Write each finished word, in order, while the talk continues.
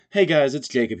Hey guys, it's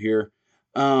Jacob here.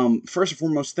 First and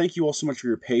foremost, thank you all so much for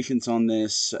your patience on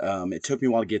this. It took me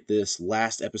a while to get this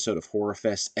last episode of Horror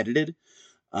Fest edited.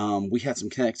 We had some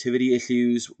connectivity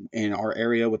issues in our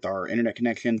area with our internet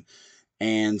connection,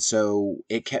 and so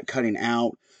it kept cutting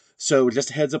out. So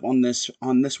just a heads up on this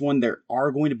one, there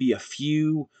are going to be a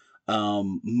few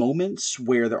moments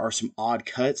where there are some odd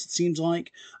cuts. It seems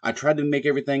like I tried to make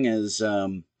everything as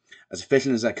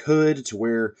efficient as I could to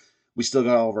where we still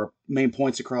got all of our main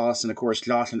points across. And of course,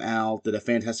 Josh and Al did a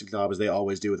fantastic job as they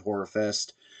always do with Horror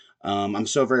Fest. I'm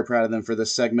so very proud of them for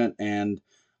this segment, and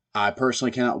I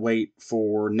personally cannot wait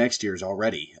for next year's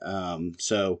already.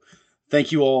 So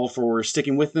thank you all for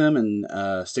sticking with them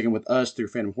and sticking with us through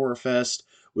Phantom Horror Fest.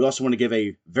 We also want to give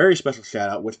a very special shout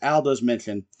out, which Al does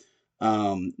mention.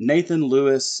 Nathan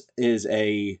Lewis is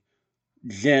a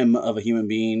gem of a human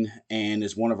being and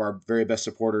is one of our very best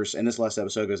supporters. And this last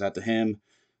episode goes out to him.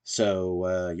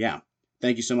 So, yeah.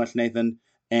 Thank you so much, Nathan.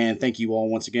 And thank you all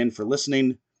once again for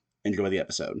listening. Enjoy the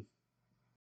episode.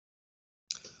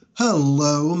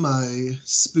 Hello, my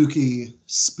spooky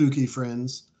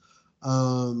friends.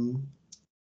 Um,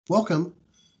 Welcome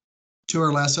to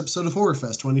our last episode of Horror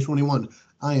Fest 2021.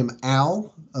 I am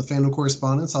Al, a Fandom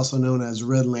Correspondence, also known as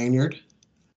Red Lanyard.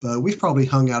 But we've probably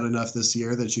hung out enough this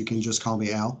year that you can just call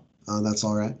me Al. That's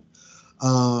all right.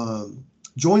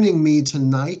 Joining me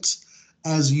tonight,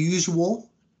 as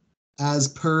usual, as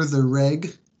per the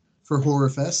reg for Horror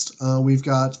Fest, we've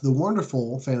got the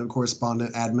wonderful Fandom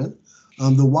Correspondent admin,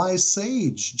 the wise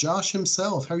sage, Josh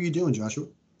himself. How are you doing, Joshua?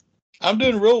 I'm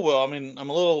doing real well. I mean,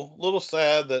 I'm a little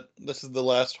sad that this is the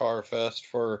last Horror Fest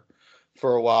for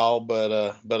a while,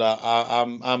 but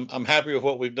I'm happy with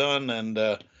what we've done, and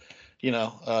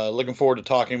looking forward to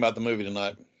talking about the movie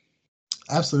tonight.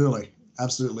 Absolutely.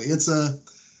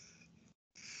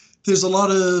 There's a lot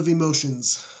of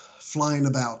emotions flying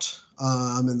about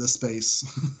in the space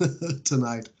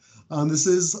tonight. This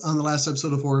is on the last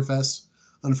episode of Horror Fest.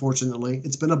 Unfortunately,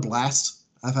 it's been a blast.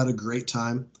 I've had a great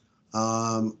time.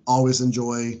 Always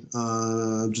enjoy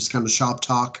just kind of shop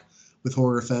talk with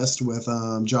Horror Fest with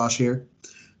Josh here.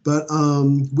 But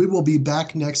we will be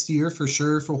back next year for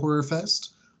sure for Horror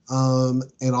Fest.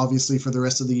 And obviously for the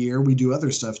rest of the year, we do other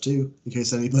stuff too, in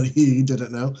case anybody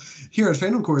didn't know. Here at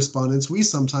Fandom Correspondence, we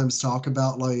sometimes talk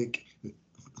about like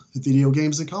video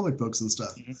games and comic books and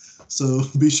stuff. Mm-hmm. So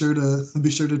be sure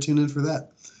to tune in for that.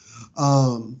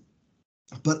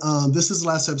 But this is the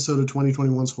last episode of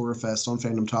 2021's Horror Fest on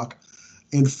Fandom Talk.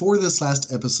 And for this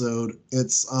last episode,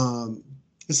 it's a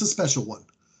special one.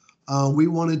 We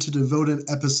wanted to devote an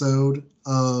episode.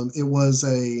 It was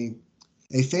a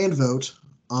fan vote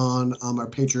on our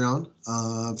Patreon,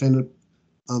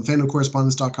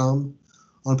 fandomcorrespondence.com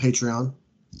on Patreon,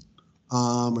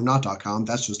 or not .com.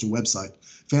 That's just a website.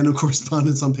 Fandom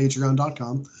Correspondence on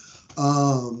Patreon.com.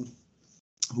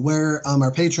 Where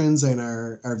our patrons and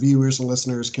our viewers and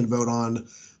listeners can vote on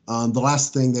the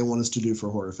last thing they want us to do for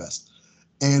Horror Fest.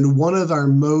 And one of our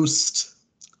most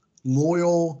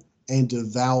loyal and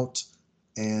devout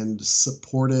and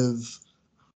supportive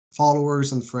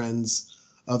followers and friends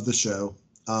of the show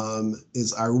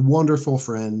is our wonderful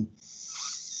friend,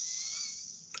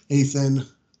 Ethan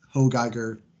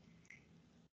Hogeiger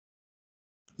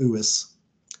Lewis.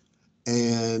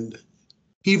 And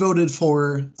he voted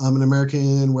for An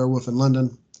American Werewolf in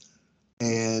London,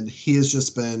 and he has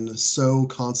just been so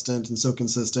constant and so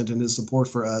consistent in his support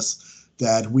for us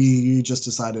that we just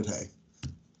decided, hey,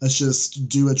 let's just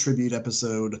do a tribute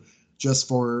episode just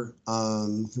for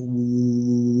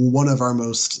one of our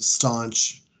most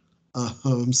staunch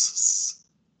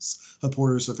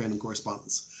supporters of Fandom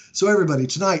Correspondence. So everybody,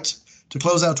 tonight, to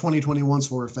close out 2021's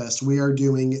Horror Fest, we are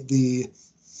doing the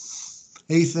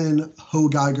Ethan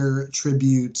Hogeiger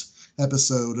tribute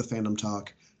episode of Fandom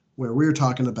Talk, where we're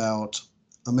talking about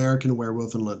American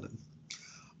Werewolf in London.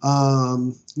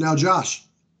 Now, Josh,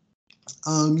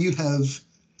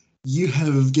 you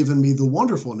have given me the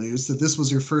wonderful news that this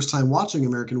was your first time watching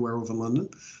American Werewolf in London.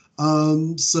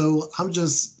 So I'm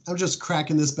just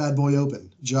cracking this bad boy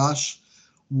open. Josh,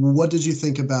 what did you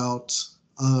think about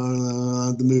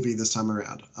the movie this time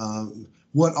around?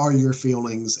 What are your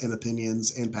feelings and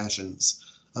opinions and passions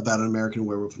about An American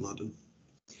Werewolf in London?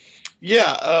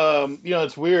 Yeah,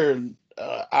 it's weird.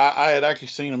 I had actually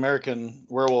seen American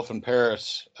Werewolf in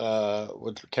Paris,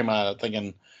 which came out, I think,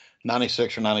 in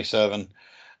 96 or 97.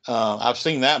 I've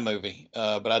seen that movie,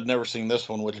 but I'd never seen this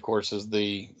one, which, of course, is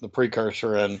the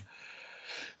precursor. And,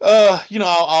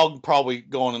 I'll probably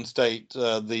go on and state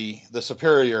the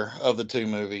superior of the two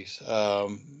movies.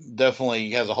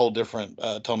 Definitely has a whole different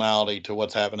tonality to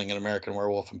what's happening in American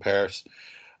Werewolf in Paris.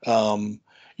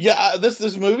 Yeah,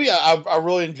 this movie I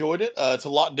really enjoyed it. It's a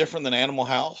lot different than Animal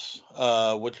House,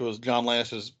 which was John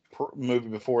Landis's movie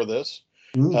before this.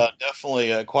 Mm,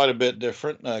 Definitely quite a bit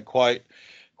different. Quite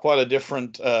a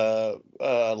different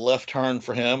left turn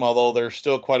for him. Although there's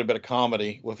still quite a bit of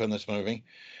comedy within this movie.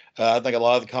 I think a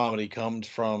lot of the comedy comes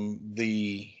from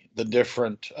the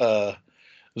different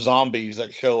zombies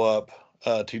that show up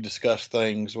to discuss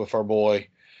things with our boy.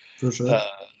 for sure. Uh,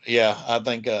 yeah, I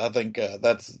think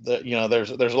that's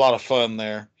there's a lot of fun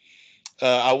there.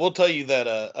 I will tell you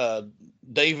that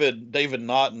David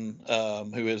Naughton,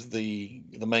 who is the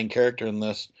main character in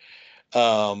this,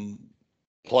 um,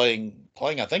 playing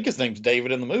I think his name's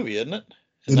David in the movie, isn't it?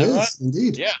 Isn't It that right? is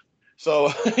indeed. Yeah. So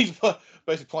he's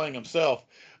basically playing himself.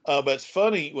 But it's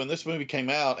funny when this movie came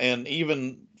out, and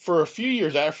even for a few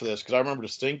years after this, because I remember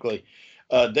distinctly,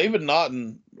 David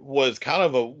Naughton was kind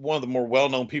of one of the more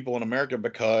well-known people in America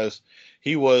because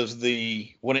he was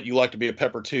the "Wouldn't You Like to Be a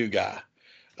Pepper Too" guy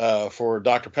for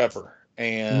Dr. Pepper,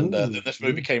 and then Mm, this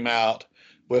movie mm. came out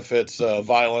with its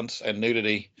violence and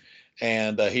nudity,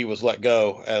 and he was let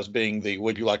go as being the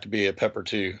 "Would you like to be a Pepper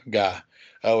Too" guy,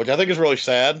 which I think is really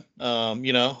sad.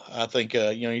 I think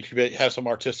you should have some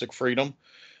artistic freedom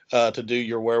to do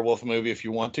your werewolf movie if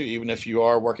you want to, even if you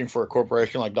are working for a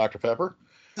corporation like Dr. Pepper.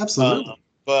 Uh, Absolutely.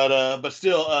 but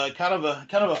still, kind of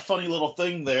a funny little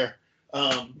thing there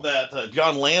that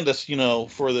John Landis,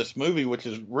 for this movie, which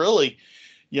is really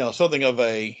something of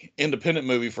a independent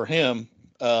movie for him,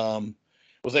 um,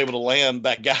 was able to land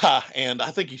that guy, and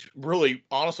I think he's really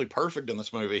honestly perfect in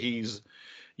this movie. He's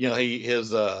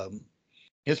his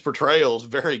portrayal is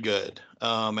very good,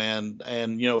 and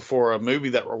for a movie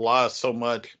that relies so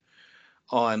much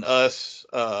on us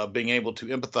being able to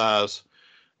empathize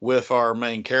with our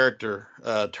main character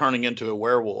turning into a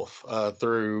werewolf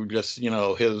through just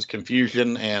his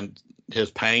confusion and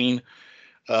his pain.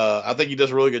 I think he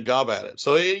does a really good job at it.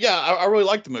 So yeah, I really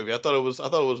liked the movie. I thought it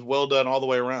was well done all the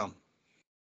way around.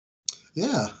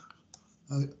 Yeah.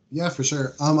 Yeah, for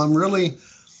sure. I'm really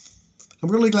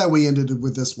glad we ended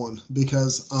with this one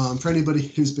because for anybody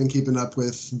who's been keeping up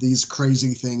with these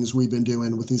crazy things we've been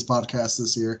doing with these podcasts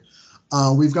this year,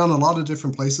 we've gone a lot of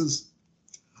different places.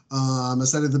 I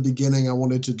said at the beginning I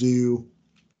wanted to do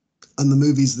on the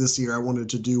movies this year. I wanted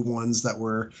to do ones that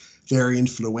were very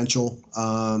influential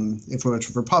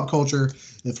for pop culture,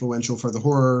 influential for the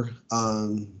horror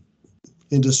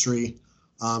industry,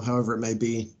 however it may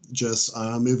be, just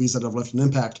movies that have left an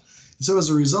impact. So as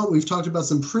a result, we've talked about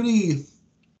some pretty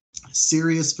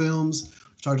serious films.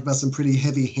 We've talked about some pretty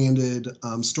heavy-handed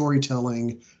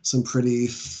storytelling, some pretty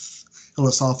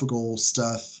philosophical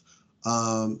stuff.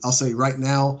 I'll say right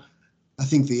now, I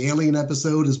think the Alien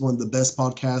episode is one of the best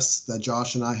podcasts that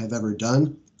Josh and I have ever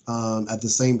done. At the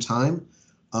same time,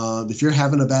 if you're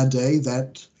having a bad day,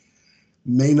 that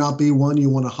may not be one you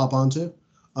want to hop onto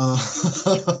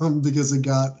because it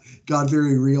got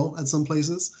very real at some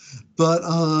places. But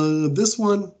this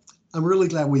one, I'm really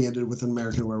glad we ended with An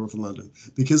American Werewolf in London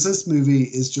because this movie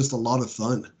is just a lot of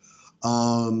fun.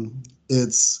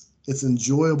 It's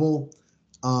enjoyable.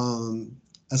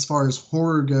 As far as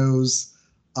horror goes,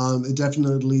 it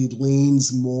definitely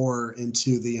leans more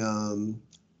into the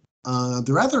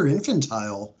rather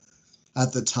infantile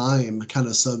at the time kind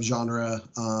of subgenre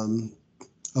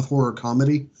of horror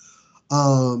comedy,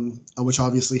 which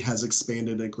obviously has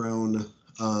expanded and grown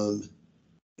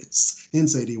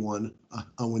since 81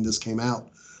 when this came out.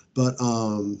 But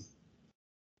on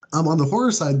the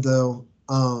horror side, though,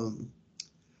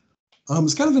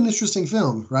 it's kind of an interesting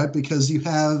film, right? Because you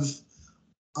have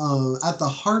at the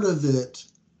heart of it,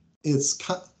 it's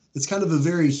kind of a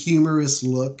very humorous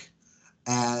look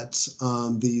at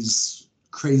these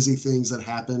crazy things that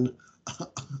happen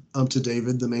to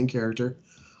David, the main character.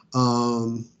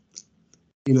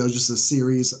 Just a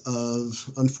series of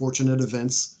unfortunate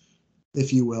events,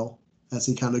 if you will, as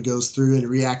he kind of goes through and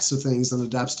reacts to things and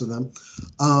adapts to them.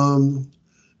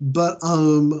 But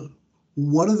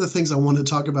one of the things I want to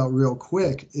talk about real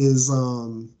quick is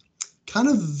kind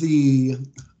of the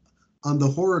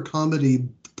horror comedy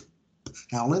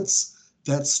balance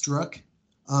that struck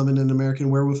in An American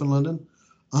Werewolf in London,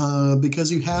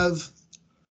 because you have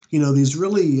these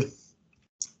really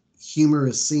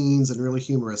humorous scenes and really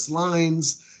humorous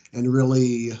lines and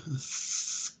really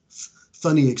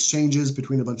funny exchanges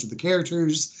between a bunch of the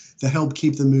characters that help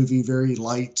keep the movie very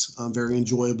light, very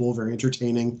enjoyable, very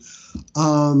entertaining.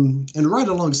 And right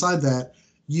alongside that,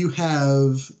 you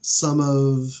have some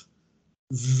of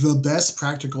the best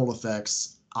practical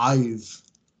effects I've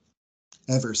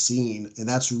ever seen, and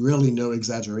that's really no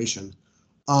exaggeration.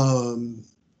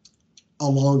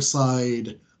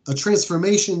 Alongside a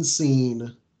transformation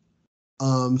scene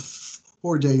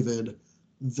for David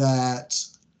that,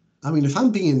 I mean, if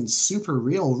I'm being super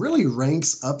real, really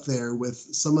ranks up there with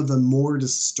some of the more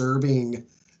disturbing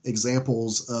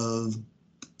examples of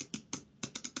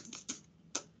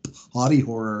body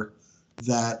horror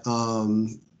that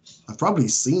I've probably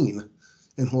seen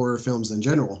in horror films in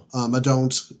general. I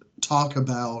don't talk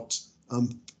about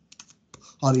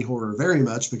body horror very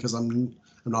much because I'm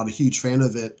not a huge fan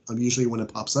of it. Usually when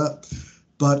it pops up,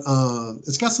 but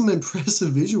it's got some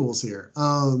impressive visuals here.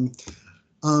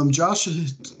 Josh,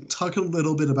 talk a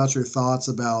little bit about your thoughts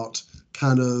about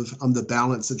kind of the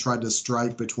balance it tried to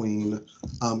strike between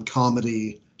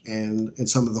comedy and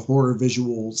some of the horror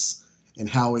visuals, and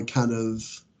how it kind of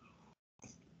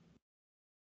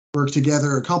worked together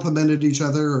or complemented each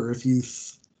other, or if you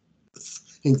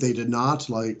think they did not.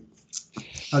 Like,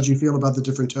 how'd you feel about the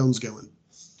different tones going?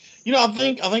 I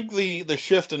think the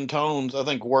shift in tones I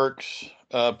think works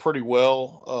pretty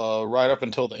well right up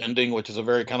until the ending, which is a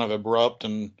very kind of abrupt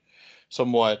and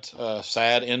somewhat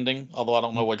sad ending. Although I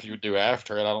don't know what you would do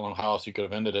after it. I don't know how else you could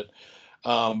have ended it.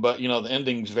 But the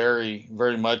ending's very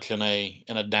very much in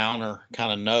a downer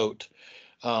kind of note.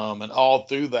 And all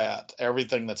through that,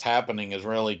 everything that's happening is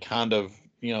really kind of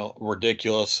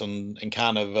ridiculous and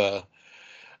kind of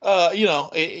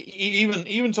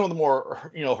even some of the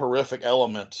more horrific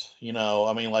elements.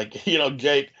 I mean, like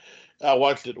Jake. I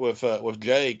watched it with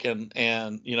Jake, and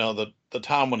the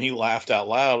time when he laughed out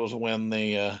loud was when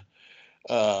the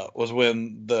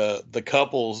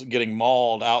couple's getting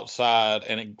mauled outside,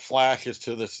 and it flashes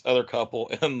to this other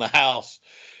couple in the house,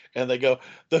 and they go,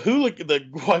 the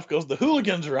wife goes, the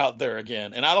hooligans are out there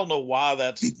again. And I don't know why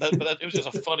but it was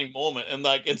just a funny moment. And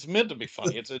like, it's meant to be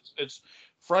funny. It's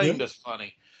framed Yep. as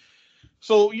funny.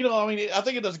 So, I mean, I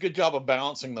think it does a good job of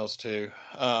balancing those two.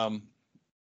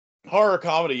 Horror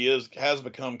comedy has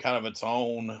become kind of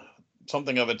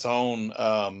something of its own,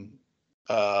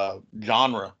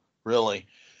 genre, really.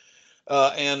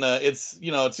 And it's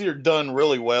either done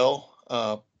really well.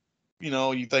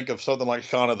 You think of something like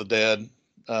Shaun of the Dead,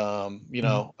 I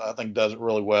think does it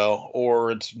really well,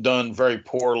 or it's done very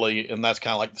poorly, and that's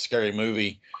kind of like the Scary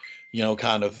Movie,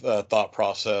 kind of thought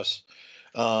process.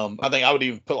 I think I would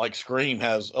even put like Scream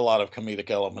has a lot of comedic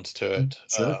elements to it.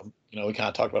 Sure. We kind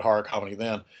of talked about horror comedy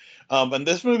then, and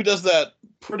this movie does that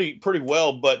pretty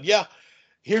well. But yeah,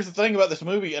 here's the thing about this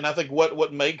movie, and I think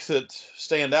what makes it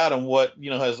stand out, and what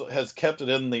has kept it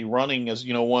in the running as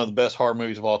one of the best horror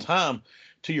movies of all time.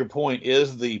 To your point,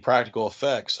 is the practical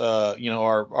effects. Our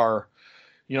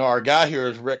guy here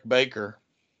is Rick Baker,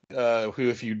 who,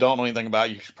 if you don't know anything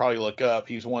about, you should probably look up.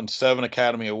 He's won 7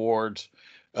 Academy Awards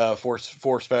for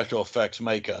special effects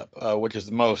makeup, which is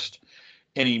the most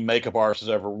any makeup artist has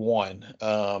ever won.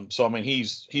 So I mean,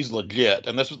 he's legit,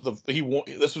 and this was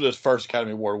his first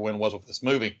Academy Award win was with this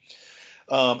movie.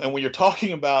 And when you're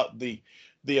talking about the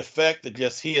effect that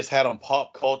just he has had on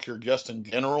pop culture just in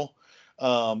general,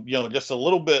 just a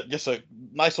little bit, just a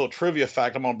nice little trivia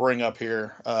fact I'm gonna bring up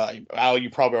here. Al,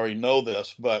 you probably already know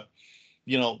this, but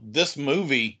this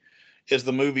movie is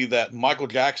the movie that Michael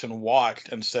Jackson watched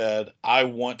and said, "I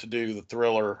want to do the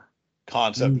Thriller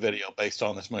concept video based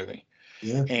on this movie."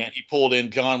 Yeah. And he pulled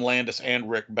in John Landis and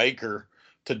Rick Baker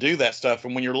to do that stuff.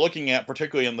 And when you're looking at,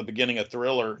 particularly in the beginning of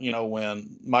Thriller,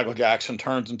 when Michael Jackson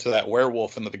turns into that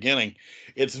werewolf in the beginning,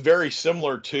 it's very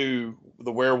similar to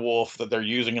the werewolf that they're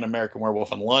using in American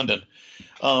Werewolf in London.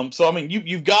 So I mean,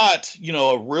 you've got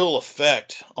a real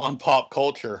effect on pop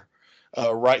culture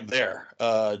right there,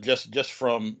 just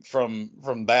from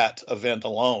that event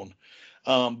alone.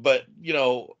 But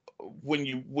when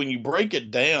you break it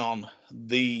down,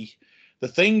 the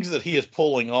things that he is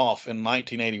pulling off in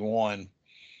 1981,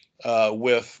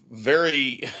 with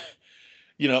very,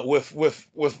 with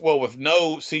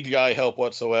no CGI help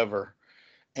whatsoever,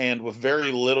 and with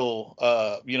very little,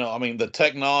 I mean, the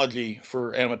technology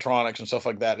for animatronics and stuff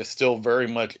like that is still very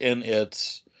much in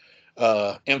its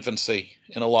infancy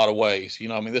in a lot of ways.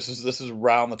 I mean, this is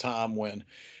around the time when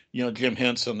Jim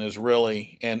Henson is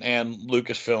really and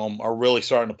Lucasfilm are really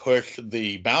starting to push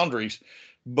the boundaries.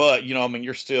 But I mean,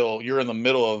 you're in the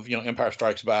middle of Empire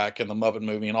Strikes Back and the Muppet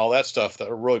movie and all that stuff that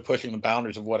are really pushing the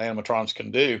boundaries of what animatronics can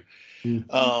do. To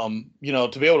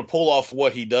be able to pull off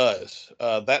what he does,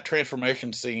 that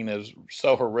transformation scene is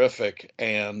so horrific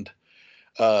and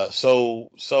so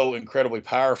incredibly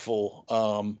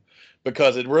powerful,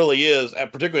 because it really is,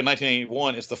 particularly in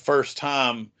 1981, it's the first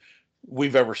time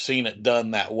we've ever seen it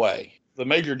done that way. The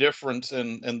major difference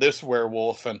in this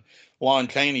werewolf and Lon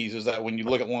Chaney's is that when you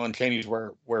look at Lon Chaney's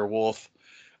werewolf,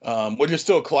 which is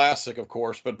still a classic, of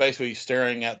course, but basically he's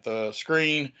staring at the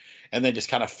screen and then just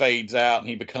kind of fades out and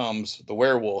he becomes the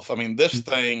werewolf. I mean, this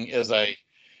thing is it's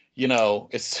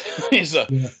it's a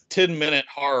Yeah. 10-minute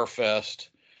horror fest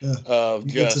Yeah. of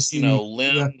You get to just, see.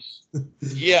 limbs.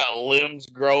 Yeah, limbs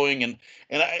growing and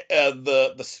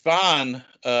the spine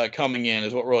coming in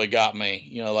is what really got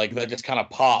me. Like that just kind of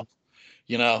pop.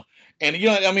 You know, and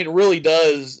I mean, it really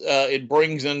does. It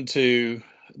brings into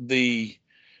the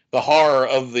horror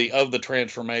of the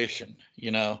transformation.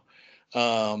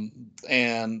 Um,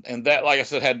 and that, like I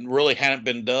said, hadn't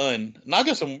been done. Not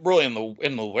just really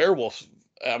in the werewolf.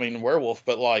 I mean, werewolf,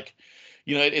 but like,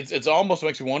 it's almost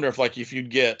makes me wonder if you'd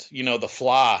get The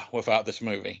Fly without this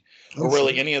movie, Oh, or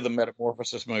really sure. any of the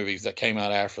Metamorphosis movies that came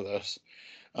out after this.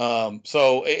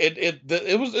 So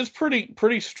it's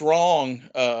pretty strong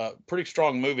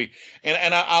movie,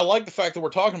 and I like the fact that we're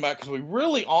talking about because we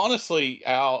really honestly,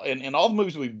 Al, in all the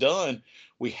movies we've done,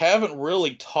 we haven't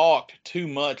really talked too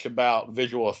much about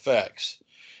visual effects,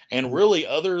 and really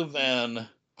other than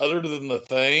The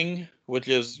Thing, which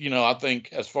is I think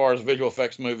as far as visual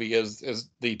effects movie is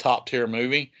the top tier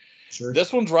movie. Sure.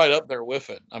 This one's right up there with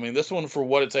it. I mean, this one for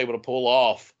what it's able to pull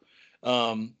off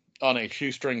on a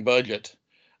shoestring budget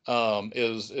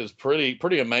is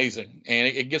pretty amazing, and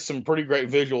it gets some pretty great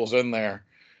visuals in there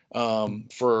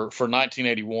for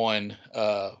 1981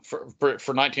 for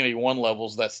 1981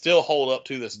 levels that still hold up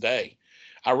to this day.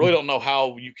 I really don't know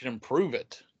how you can improve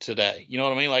it today. You know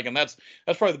what I mean? Like, and that's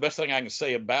probably the best thing I can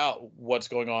say about what's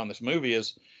going on in this movie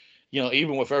is,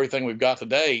 even with everything we've got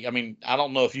today, I mean, I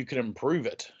don't know if you can improve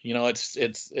it.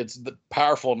 It's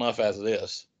powerful enough as it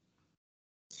is.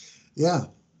 Yeah.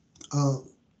 I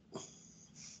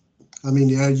mean,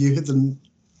 yeah, you hit the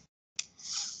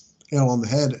nail on the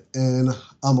head. And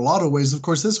a lot of ways, of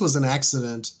course, this was an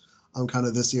accident kind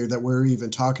of this year that we're even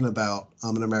talking about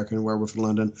An American Werewolf in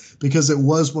London, because it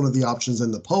was one of the options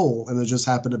in the poll, and it just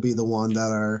happened to be the one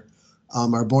that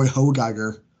our boy Ho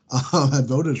Geiger had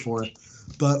voted for.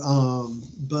 But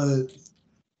it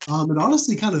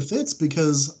honestly kind of fits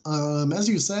because, as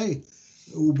you say,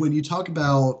 when you talk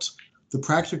about the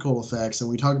practical effects and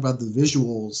we talk about the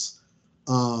visuals,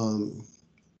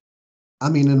 I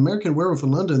mean, An American Werewolf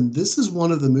in London, this is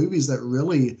one of the movies that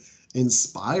really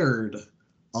inspired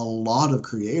a lot of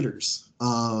creators.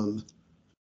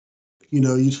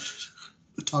 You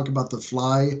talk about The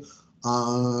Fly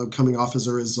coming off as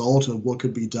a result of what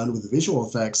could be done with visual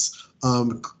effects.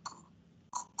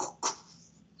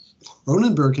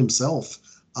 Cronenberg himself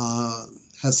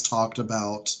has talked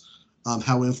about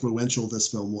how influential this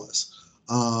film was.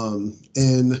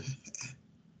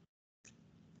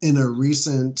 In a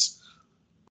recent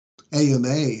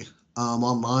AMA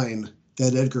online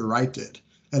that Edgar Wright did,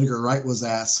 Edgar Wright was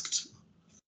asked,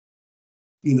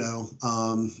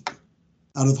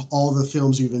 out of all the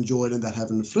films you've enjoyed and that have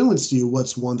influenced you,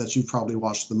 what's one that you've probably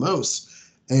watched the most?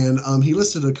 And he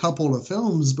listed a couple of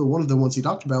films, but one of the ones he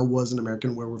talked about was An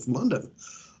American Werewolf in London.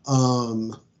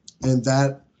 And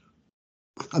that,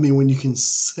 I mean, when you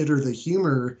consider the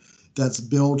humor that's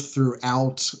built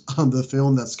throughout the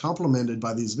film that's complemented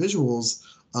by these visuals,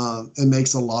 it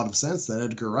makes a lot of sense that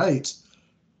Edgar Wright,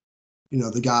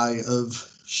 the guy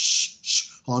of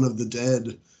Shaun of the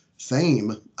Dead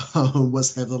fame,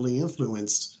 was heavily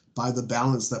influenced by the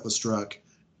balance that was struck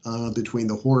between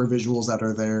the horror visuals that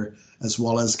are there, as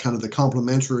well as kind of the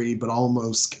complementary but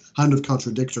almost kind of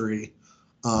contradictory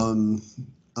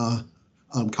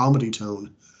comedy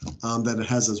tone that it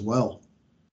has as well.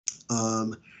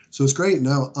 So it's great.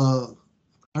 Now,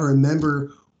 I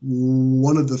remember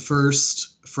one of the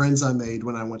first friends I made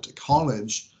when I went to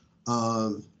college,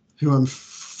 who I'm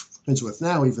friends with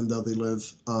now, even though they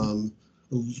live a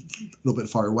little bit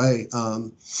far away,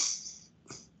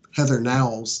 Heather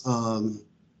Knowles.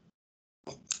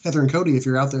 Heather and Cody, if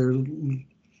you're out there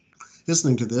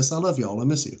listening to this, I love y'all. I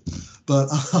miss you. But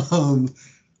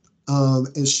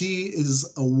and she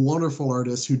is a wonderful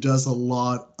artist who does a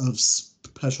lot of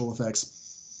special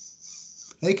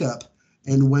effects makeup.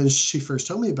 And when she first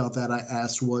told me about that, I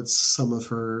asked what some of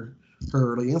her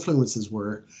early influences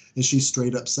were. And she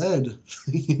straight up said,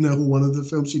 one of the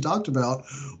films she talked about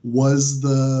was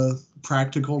the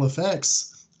practical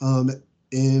effects in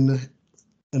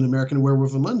An American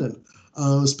Werewolf in London,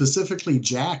 specifically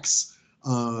Jack's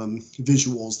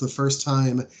visuals. The first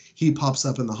time he pops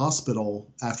up in the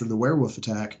hospital after the werewolf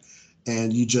attack,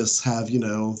 and you just have,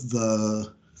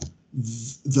 the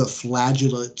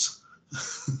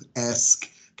flagellate-esque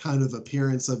kind of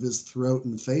appearance of his throat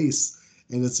and face,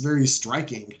 and it's very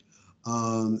striking.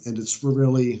 And it's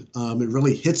really, it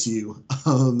really hits you,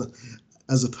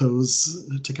 as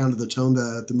opposed to kind of the tone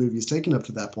that the movie is taking up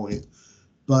to that point.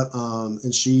 But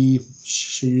and she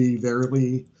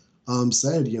verily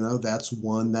said, you know, that's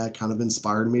one that kind of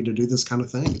inspired me to do this kind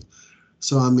of thing.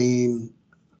 So I mean,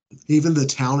 even the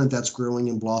talent that's growing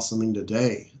and blossoming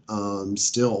today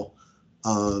still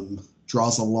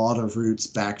draws a lot of roots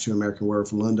back to American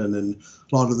Werewolf in London and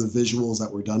a lot of the visuals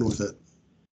that were done with it.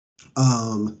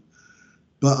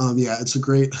 Yeah, it's a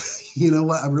great. You know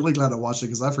what? I'm really glad I watched it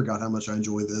because I forgot how much I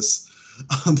enjoy this.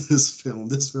 This film.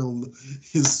 This film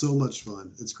is so much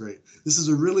fun. It's great. This is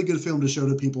a really good film to show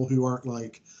to people who aren't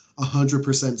like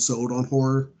 100% sold on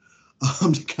horror,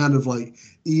 to kind of like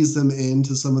ease them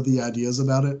into some of the ideas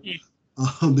about it,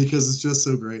 because it's just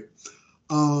so great.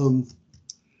 Um,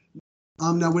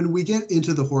 Now, when we get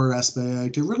into the horror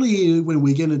aspect, and really when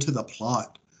we get into the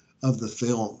plot of the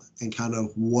film and kind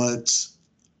of what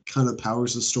kind of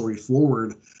powers the story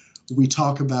forward, we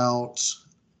talk about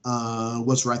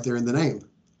what's right there in the name.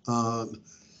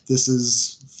 This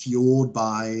is fueled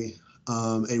by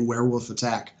a werewolf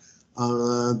attack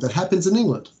that happens in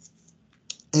England.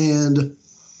 And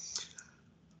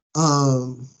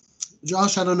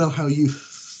Josh, I don't know how you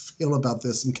feel about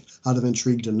this. I'm kind of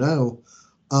intrigued to know.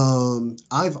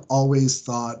 I've always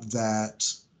thought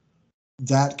that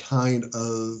that kind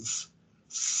of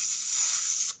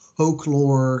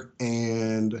folklore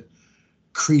and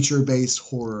creature-based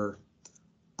horror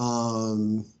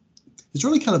is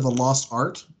really kind of a lost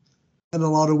art in a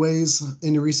lot of ways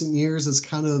in recent years. It's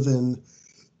kind of an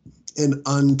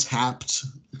untapped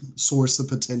source of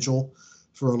potential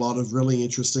for a lot of really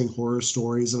interesting horror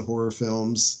stories and horror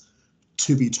films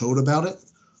to be told about it.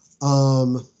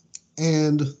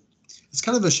 And it's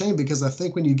kind of a shame because I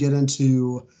think when you get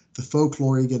into the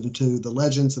folklore, you get into the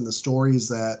legends and the stories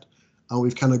that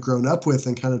we've kind of grown up with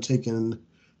and kind of taken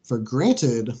for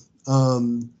granted,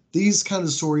 these kind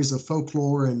of stories of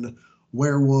folklore and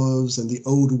werewolves and the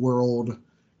old world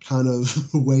kind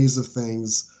of ways of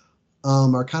things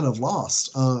are kind of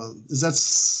lost. Is that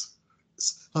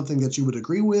something that you would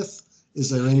agree with?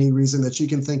 Is there any reason that you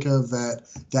can think of that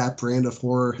that brand of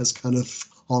horror has kind of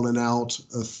fallen out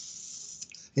of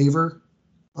favor,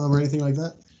 or anything like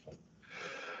that?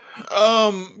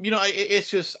 It's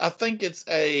just I think it's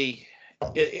a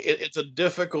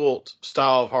difficult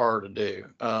style of horror to do.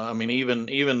 I mean,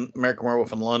 even American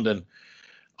Werewolf in London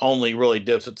only really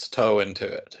dips its toe into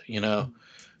it.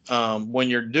 When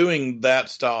you're doing that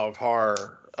style of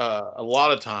horror, a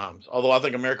lot of times, although I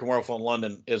think American Werewolf in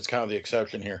London is kind of the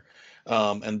exception here,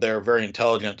 and they're very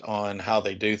intelligent on how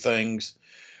they do things.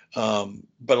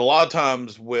 But a lot of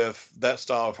times with that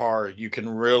style of horror, you can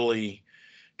really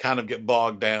kind of get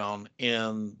bogged down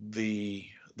in the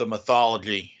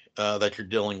mythology that you're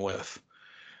dealing with,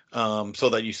 so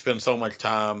that you spend so much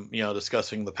time,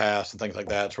 discussing the past and things like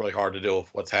that. It's really hard to deal with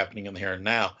what's happening in the here and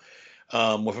now.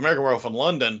 With American Werewolf in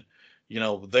London,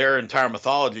 their entire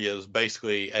mythology is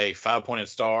basically a five-pointed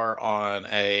star on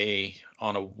a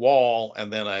wall,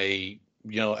 and then a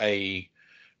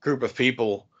group of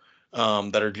people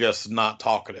that are just not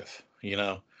talkative.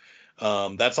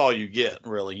 That's all you get,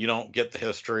 really. You don't get the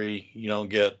history. You don't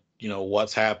get,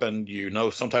 what's happened.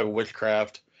 Some type of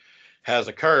witchcraft has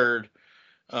occurred,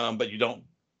 but you don't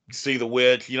see the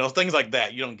witch. Things like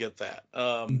that. You don't get that.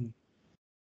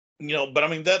 But I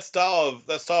mean that style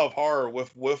of horror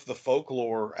with the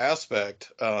folklore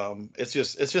aspect, it's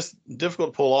just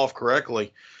difficult to pull off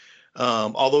correctly.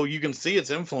 Although you can see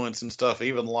its influence and stuff,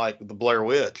 even like the Blair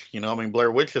Witch. I mean,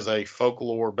 Blair Witch is a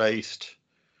folklore based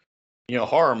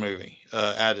horror movie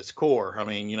at its core. I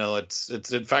mean, it's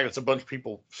in fact it's a bunch of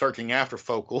people searching after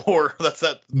folklore.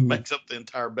 That makes up the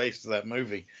entire base of that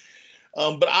movie.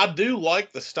 But I do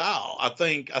like the style. I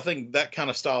think that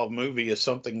kind of style of movie is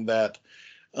something that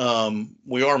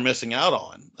we are missing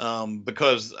out on,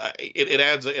 because it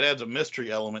adds a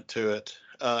mystery element to it,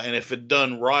 and if it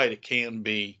done right, it can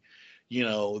be,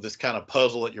 this kind of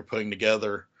puzzle that you're putting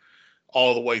together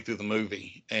all the way through the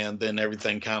movie, and then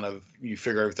everything kind of, you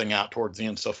figure everything out towards the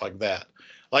end, stuff like that.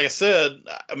 Like I said,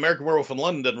 American Werewolf in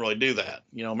London doesn't really do that.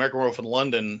 American Werewolf in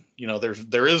London,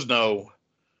 there is no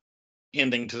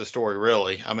ending to the story,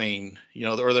 really. I mean,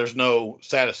 or there's no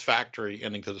satisfactory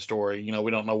ending to the story.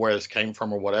 We don't know where this came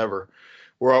from or whatever.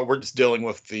 We're just dealing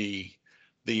with the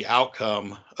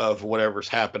outcome of whatever's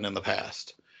happened in the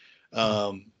past.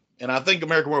 And I think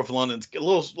American Werewolf in London's a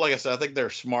little, like I said, I think they're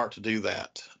smart to do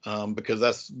that, because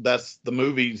that's the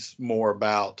movie's more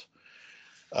about,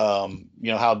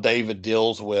 how David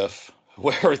deals with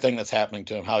everything that's happening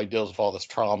to him, how he deals with all this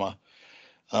trauma,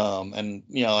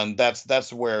 and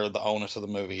that's where the onus of the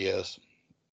movie is.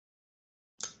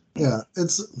 Yeah,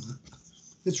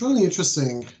 it's really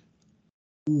interesting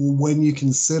when you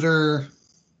consider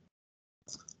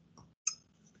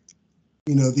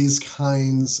these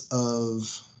kinds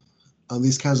of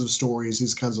stories,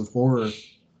 these kinds of horror,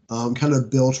 kind of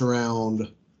built around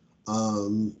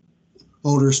um,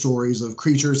 older stories of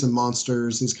creatures and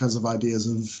monsters, these kinds of ideas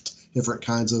of different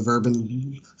kinds of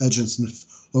urban legends and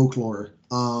folklore.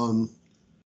 I'm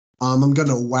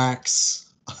gonna wax.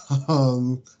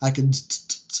 I could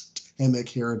mimic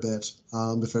here a bit,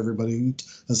 if everybody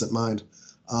doesn't mind.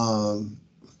 Um,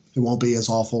 it won't be as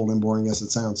awful and boring as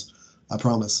it sounds, I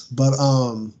promise. But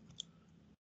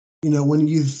when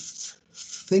you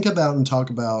think about and talk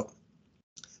about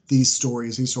these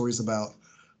stories about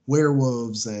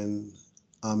werewolves and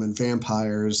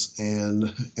vampires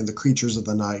and the creatures of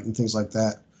the night and things like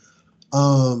that.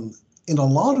 In a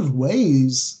lot of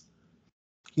ways,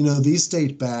 these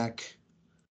date back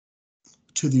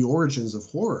to the origins of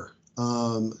horror.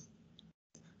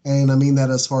 And I mean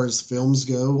that as far as films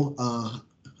go,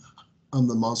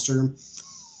 the monster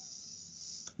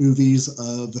movies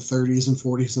of the 30s and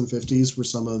 40s and 50s were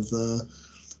some of the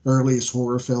earliest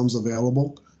horror films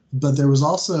available. But there was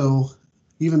also,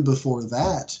 even before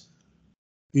that,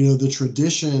 the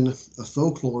tradition of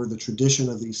folklore, the tradition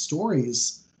of these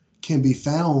stories can be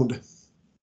found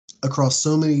across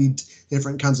so many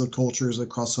different kinds of cultures,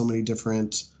 across so many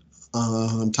different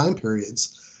time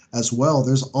periods as well.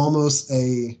 There's almost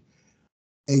a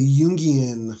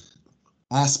Jungian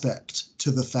aspect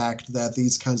to the fact that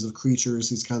these kinds of creatures,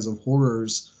 these kinds of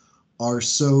horrors are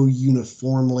so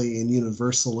uniformly and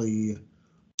universally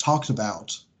talked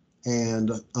about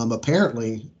and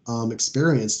apparently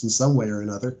experienced in some way or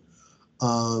another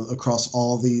across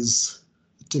all these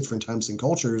different times and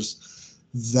cultures,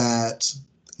 that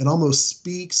it almost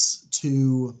speaks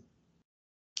to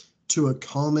a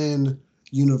common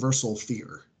universal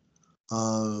fear.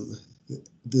 Um,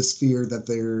 this fear that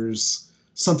there's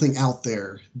something out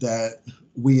there that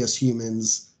we as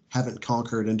humans haven't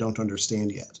conquered and don't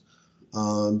understand yet.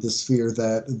 This fear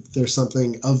that there's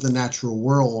something of the natural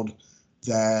world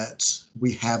that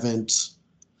we haven't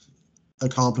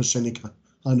accomplished any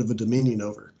kind of a dominion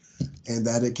over, and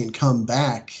that it can come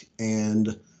back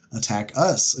and attack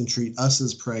us and treat us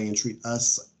as prey and treat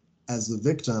us as the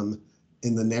victim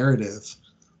in the narrative.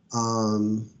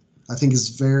 I think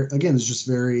is it's just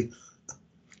very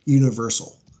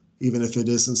universal, even if it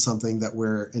isn't something that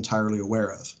we're entirely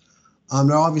aware of.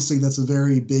 Now, obviously, that's a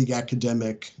very big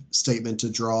academic statement to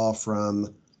draw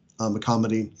from a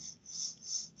comedy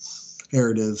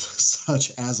narrative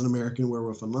such as An American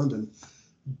Werewolf in London.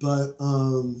 But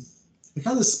it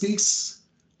kind of speaks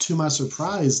to my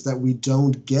surprise that we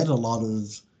don't get a lot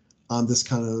of this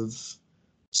kind of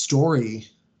story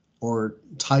or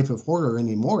type of horror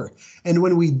anymore. And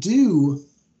when we do,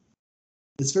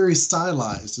 it's very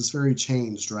stylized, it's very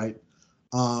changed, right?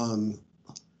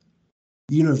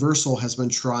 Universal has been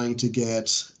trying to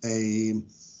get a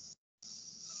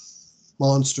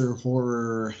monster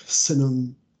horror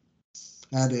cinematic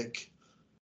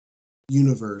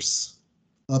universe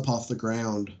up off the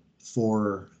ground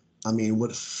for,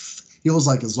 what feels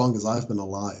like as long as I've been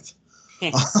alive.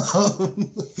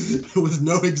 With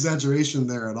no exaggeration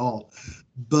there at all.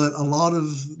 But a lot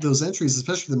of those entries,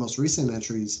 especially the most recent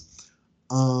entries,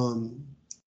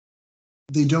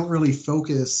 they don't really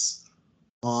focus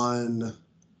on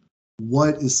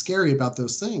what is scary about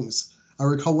those things. I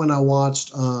recall when I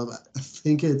watched, I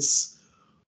think it's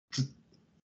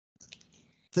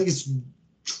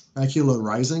Dracula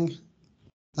Rising,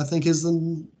 I think is the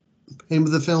name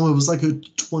of the film. It was like a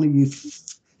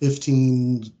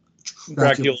 2015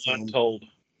 Dracula film. Untold.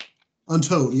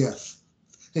 Untold, yeah.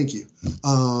 Thank you.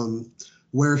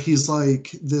 Where he's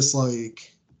like this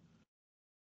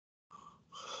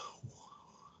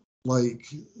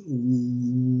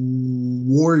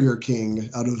warrior king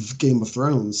out of Game of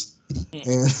Thrones.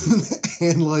 and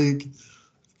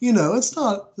it's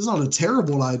not a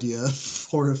terrible idea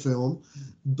for a film,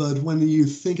 but when you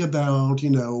think about,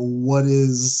 what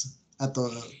is at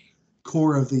the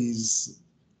core of the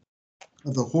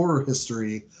horror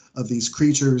history of these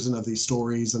creatures and of these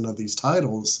stories and of these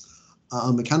titles,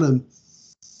 it kind of,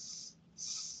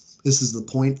 this is the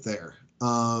point there.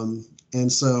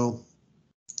 And so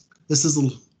this is a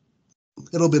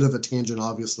little bit of a tangent,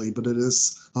 obviously, but it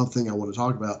is something I want to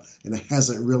talk about, and it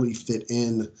hasn't really fit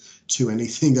in to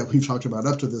anything that we've talked about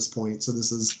up to this point. So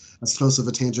this is as close of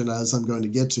a tangent as I'm going to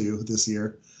get to this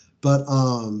year. But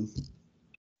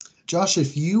Josh,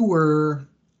 if you were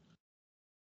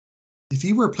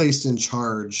placed in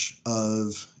charge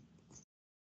of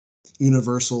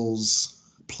Universal's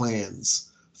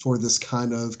plans for this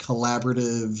kind of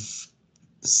collaborative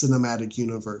cinematic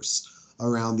universe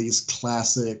around these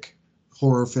classic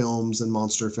horror films and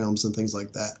monster films and things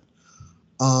like that,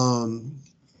 Um,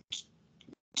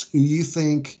 do you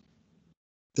think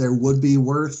there would be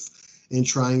worth in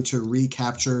trying to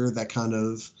recapture that kind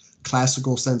of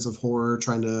classical sense of horror,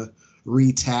 trying to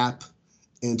re-tap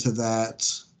into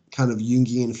that kind of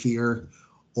Jungian fear?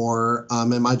 Or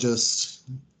am I just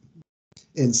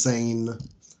insane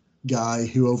guy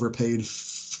who overpaid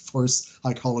for a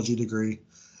psychology degree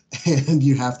and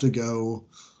you have to go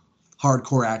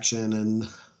hardcore action and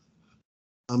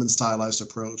in stylized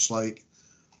approach? Like,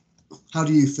 how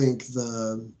do you think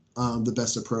the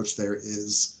best approach there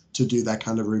is to do that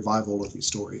kind of revival of these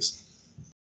stories?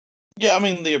 Yeah, I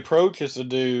mean the approach is to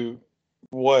do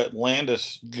what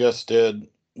Landis just did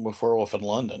with Werewolf in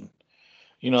London.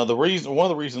 One of the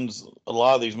reasons a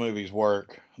lot of these movies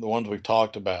work, the ones we've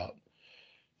talked about.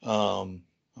 I'm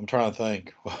trying to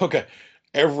think. Okay,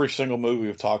 every single movie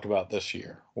we've talked about this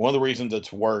year. One of the reasons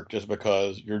it's worked is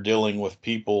because you're dealing with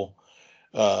people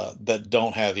that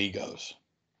don't have egos.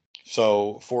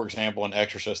 So, for example, in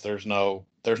Exorcist, there's no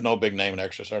big name in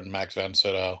Exorcist other than Max von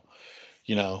Sydow.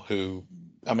 Who,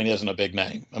 I mean, isn't a big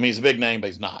name. I mean, he's a big name, but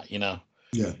he's not.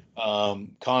 Yeah.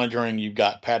 Conjuring, you've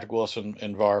got Patrick Wilson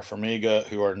and Vera Farmiga,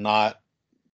 who are not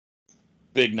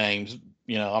big names.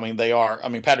 I mean, they are. I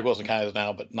mean, Patrick Wilson kind of is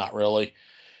now, but not really.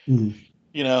 Mm-hmm.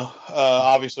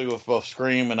 Obviously with both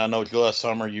Scream and I Know It's Last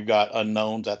Summer, you've got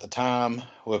unknowns at the time.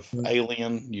 With Yeah.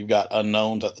 Alien, you've got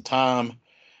unknowns at the time,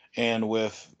 and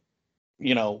with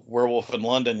Werewolf in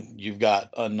London, you've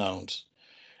got unknowns.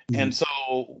 Mm-hmm. And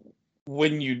so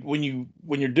when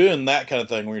you're doing that kind of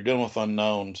thing, when you're dealing with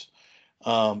unknowns,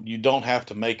 you don't have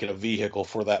to make it a vehicle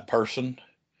for that person.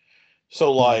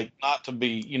 So like not to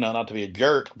be a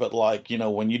jerk, but like,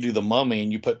 when you do the Mummy and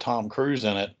you put Tom Cruise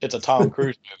in it, it's a Tom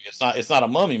Cruise movie. It's not a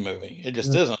Mummy movie. It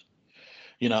just Yeah. isn't.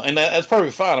 And that's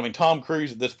perfectly fine. I mean, Tom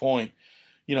Cruise at this point,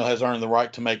 has earned the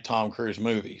right to make Tom Cruise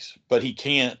movies, but he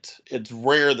can't. It's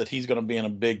rare that he's going to be in a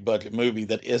big budget movie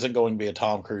that isn't going to be a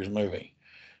Tom Cruise movie.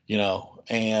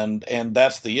 And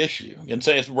that's the issue. And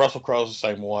say it's Russell Crowe's the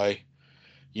same way.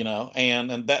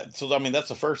 And that, so I mean, that's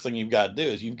the first thing you've got to do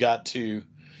is you've got to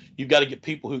get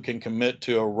people who can commit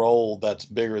to a role that's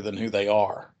bigger than who they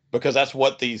are, because that's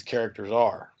what these characters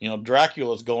are.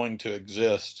 Dracula is going to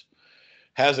exist,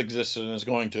 has existed, and is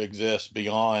going to exist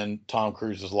beyond Tom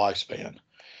Cruise's lifespan.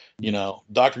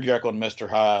 Dr. Jekyll and Mr.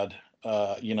 Hyde,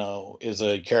 is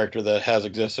a character that has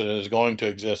existed and is going to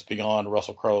exist beyond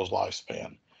Russell Crowe's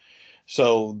lifespan.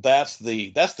 So that's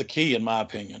the key, in my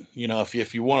opinion.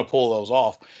 If you want to pull those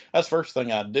off, that's the first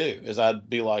thing I'd do is I'd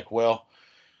be like, well,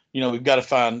 we've got to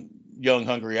find young,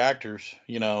 hungry actors,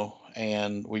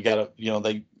 and we got to,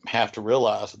 they have to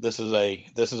realize that this is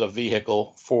a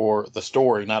vehicle for the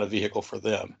story, not a vehicle for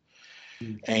them.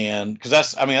 And because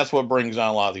that's what brings on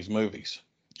a lot of these movies.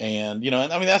 And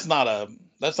I mean, that's not a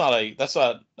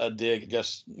dig at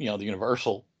just, the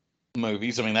Universal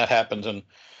movies. I mean, that happens in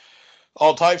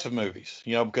all types of movies,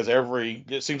 because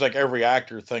it seems like every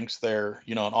actor thinks they're,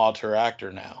 an auteur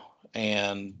actor now.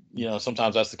 And,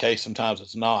 sometimes that's the case, sometimes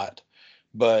it's not.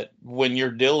 But when you're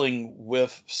dealing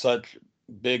with such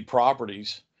big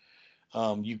properties,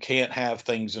 you can't have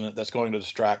things in it that's going to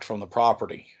distract from the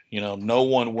property. No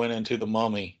one went into the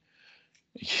Mummy,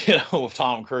 with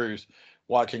Tom Cruise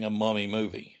watching a Mummy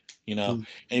movie, Mm-hmm. and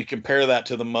you compare that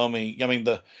to the Mummy. I mean,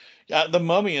 the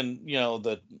Mummy in,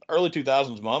 the early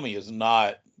 2000s Mummy is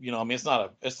not, I mean, it's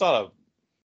not a,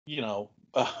 you know,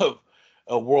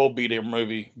 a world beater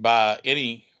movie by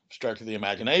any stretch of the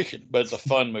imagination, but it's a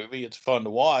fun movie. It's fun to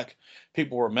watch.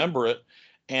 People remember it.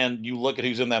 And you look at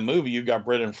who's in that movie, you've got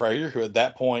Brendan Fraser, who at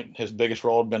that point, his biggest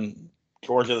role had been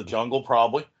George of the Jungle,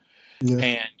 probably. Yeah.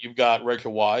 And you've got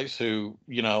Rachel Weisz, who,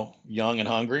 young and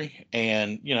hungry.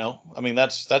 And, I mean,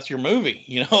 that's your movie,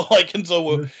 like, and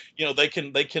so, Yeah.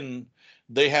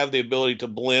 they have the ability to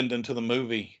blend into the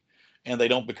movie and they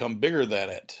don't become bigger than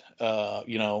it.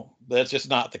 That's just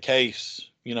not the case,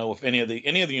 with any of the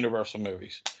Universal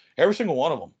movies. Every single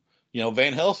one of them.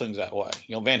 Van Helsing's that way.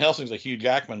 Van Helsing's a Hugh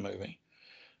Jackman movie.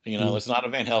 Mm-hmm. It's not a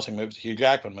Van Helsing movie; it's a Hugh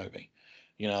Jackman movie.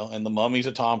 And The Mummy's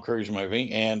a Tom Cruise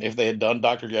movie. And if they had done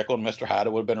Dr. Jekyll and Mr. Hyde,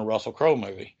 it would have been a Russell Crowe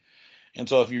movie. And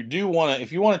so if you want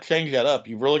to change that up,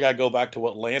 you've really got to go back to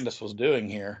what Landis was doing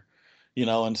here,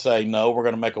 and say, no, we're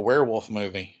going to make a werewolf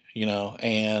movie,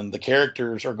 and the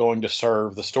characters are going to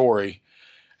serve the story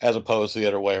as opposed to the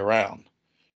other way around.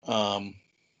 Um,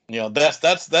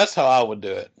 that's how I would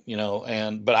do it,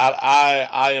 but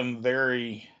I am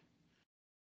very,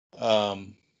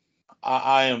 um,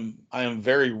 I am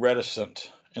very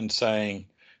reticent in saying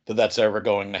that that's ever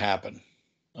going to happen.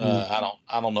 I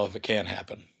don't know if it can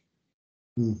happen.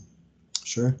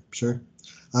 Sure, sure.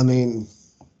 I mean,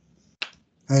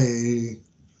 hey,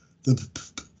 the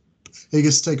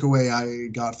biggest takeaway I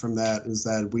got from that is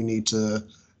that we need to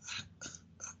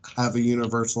have a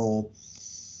universal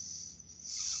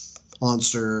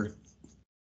monster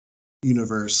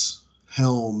universe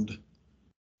helmed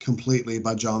completely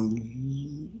by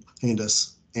John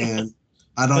Landis. And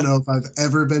I don't know if I've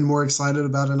ever been more excited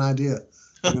about an idea.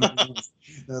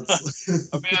 That's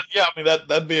I mean, yeah, I mean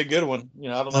that'd be a good one. You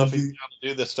know, I don't know if he's be, got to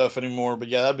do this stuff anymore, but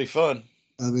yeah, that'd be fun.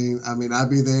 I'd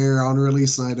be there on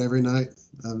release night every night.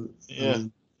 Yeah.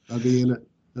 I'd be in it.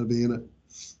 I'd be in it.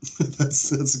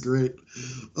 That's great.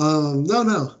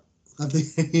 No. I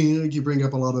think you bring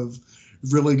up a lot of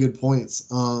really good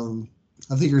points.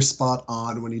 I think you're spot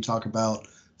on when you talk about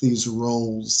these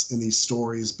roles and these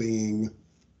stories being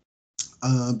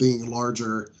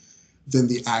larger than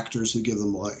the actors who give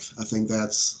them life. I think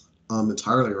that's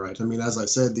entirely right. I mean, as I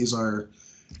said, these are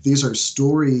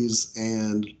stories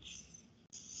and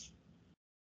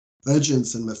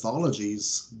legends and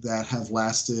mythologies that have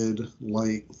lasted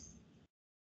like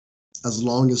as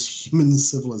long as human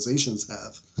civilizations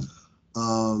have.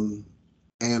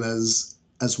 And as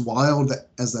wild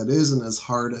as that is, and as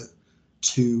hard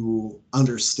to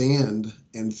understand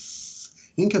and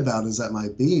think about as that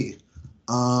might be,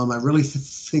 I really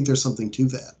think there's something to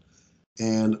that.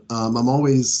 And I'm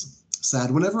always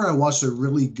sad whenever I watch a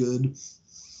really good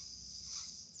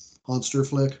monster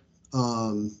flick.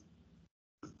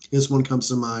 This one comes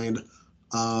to mind.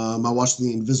 I watched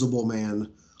The Invisible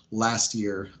Man last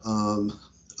year.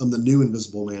 The new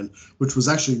Invisible Man, which was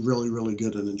actually really, really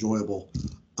good and enjoyable.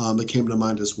 It came to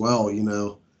mind as well. You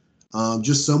know,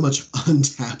 just so much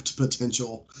untapped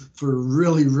potential for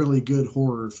really, really good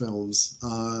horror films,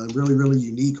 really, really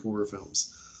unique horror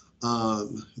films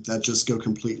that just go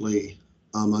completely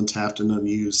untapped and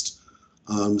unused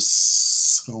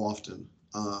so often.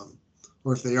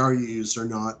 Or if they are used, are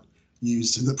not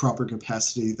used in the proper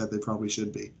capacity that they probably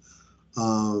should be.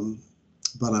 No,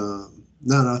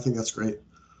 I think that's great.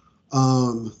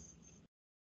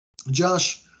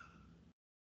 Josh,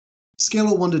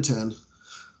 scale of 1 to 10,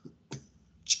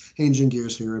 changing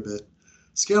gears here a bit.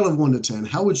 Scale of 1 to 10,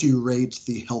 how would you rate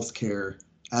the healthcare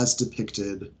as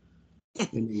depicted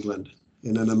in England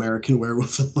in An American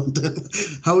Werewolf in London?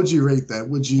 How would you rate that?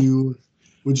 Would you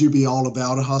be all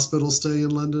about a hospital stay in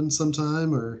London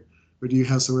sometime, or do you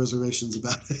have some reservations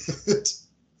about it?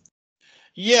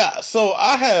 Yeah, so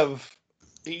I have,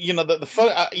 you know, the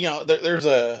fun, you know, there's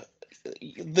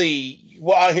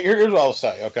here's what I'll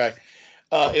say. Okay,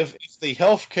 if the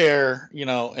healthcare, you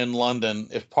know, in London,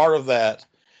 if part of that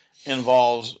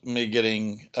involves me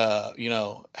getting, you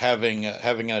know, having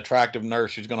an attractive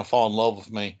nurse who's going to fall in love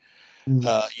with me, you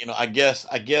know, I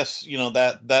guess, you know,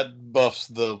 that buffs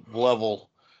the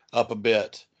level up a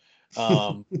bit. You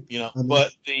know, I mean,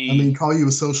 but call you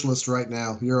a socialist right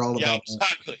now. You're all yeah, about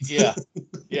exactly, yeah,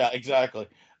 yeah, exactly.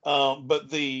 But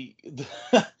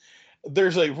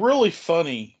there's a really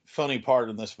funny part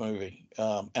in this movie,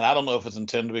 and I don't know if it's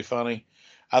intended to be funny.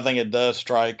 I think it does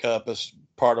strike up as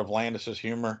part of Landis's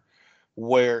humor,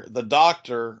 where the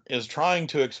doctor is trying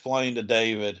to explain to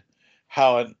David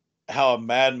how how a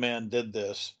madman did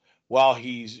this while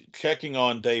he's checking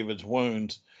on David's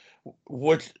wounds,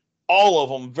 which all of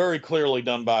them very clearly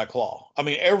done by a claw. I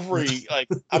mean, every like,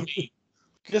 I mean,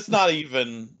 it's not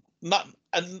even not.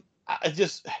 I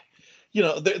just, you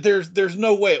know, there's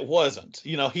no way it wasn't.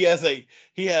 You know, he has a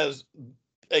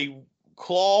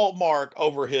claw mark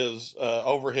over his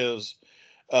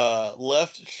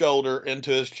left shoulder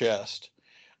into his chest.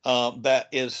 That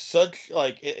is such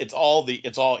like it's all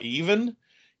even.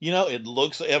 You know, it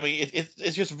looks. I mean,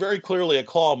 it's just very clearly a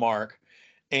claw mark.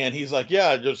 And he's like,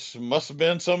 yeah, it just must have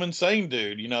been some insane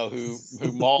dude, you know, who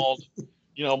mauled,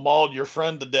 you know, mauled your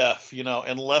friend to death, you know,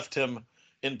 and left him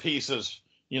in pieces,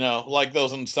 you know, like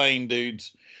those insane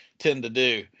dudes tend to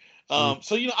do.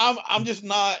 So you know, I'm just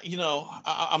not, you know,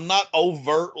 I'm not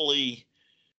overtly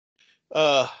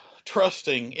uh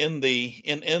trusting in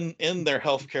in their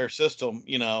healthcare system,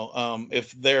 you know,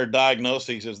 if their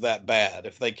diagnosis is that bad,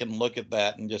 if they can look at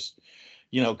that and just,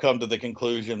 you know, come to the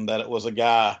conclusion that it was a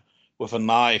guy with a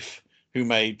knife who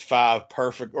made four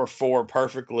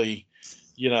perfectly,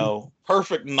 you know,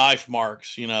 perfect knife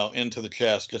marks, you know, into the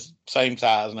chest, just same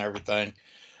size and everything.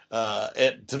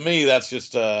 To me, that's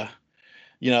just,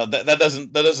 you know, that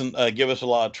doesn't give us a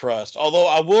lot of trust. Although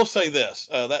I will say this,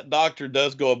 that doctor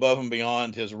does go above and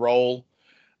beyond his role,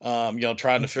 you know,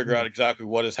 trying to figure out exactly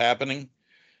what is happening.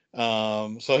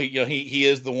 So he, you know, he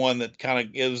is the one that kind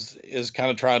of is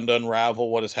kind of trying to unravel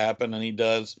what has happened, and he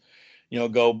does, you know,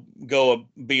 go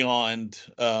beyond,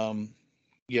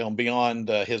 you know, beyond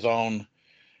his own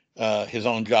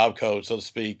job code, so to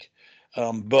speak.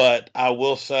 But I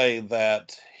will say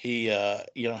that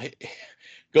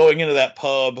going into that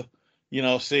pub,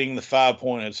 seeing the 5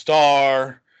 pointed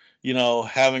star,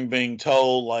 having been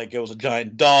told like it was a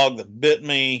giant dog that bit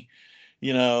me,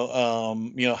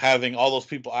 having all those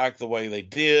people act the way they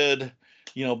did,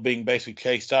 being basically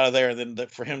chased out of there, and then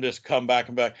for him to just come back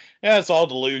and back, yeah, it's all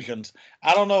delusions.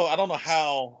 I don't know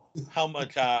how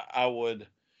much I would,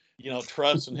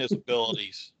 trust in his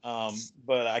abilities.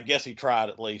 But I guess he tried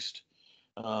at least.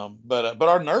 But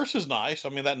our nurse is nice. I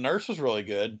mean, that nurse is really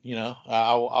good.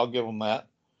 I'll give him that.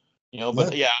 Yeah.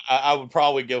 But yeah, I would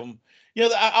probably give them.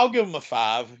 I'll give them a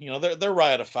 5. They're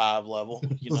right at a 5 level.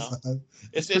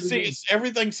 It's pretty good.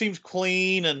 Everything seems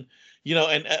clean and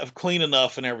clean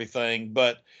enough and everything.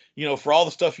 But for all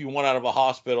the stuff you want out of a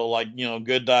hospital, like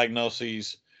good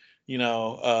diagnoses,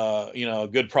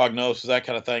 good prognosis, that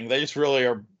kind of thing, they just really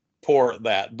are poor at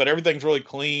that. But everything's really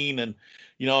clean and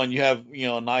you have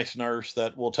a nice nurse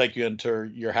that will take you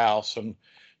into your house and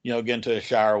get into a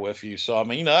shower with you. So I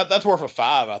mean, that's worth a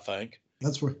 5, I think.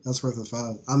 That's worth a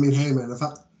 5. I mean, hey man, if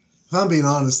I'm being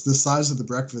honest, the size of the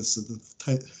breakfast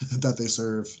that they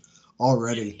serve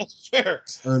already That's fair.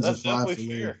 earns a That's 5 definitely for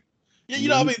me. fair. Yeah, You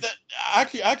know, I mean, that I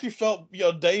actually felt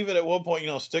David at one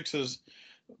point sticks his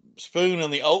spoon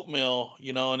in the oatmeal,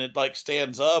 and it like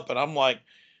stands up, and I'm like,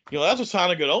 that's a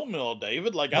sign of good oatmeal,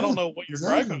 David. Like, I yeah, don't know what you're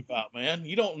griping exactly, about, man.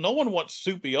 No one wants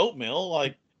soupy oatmeal,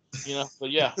 like,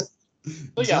 but yeah.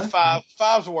 So yeah, exactly.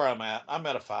 five's where I'm at. I'm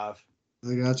at a 5.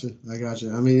 I got you. I got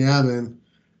you. I mean, yeah, man,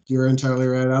 you're entirely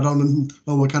right. I don't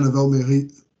know what kind of oatmeal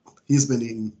he's been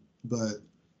eating, but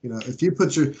if you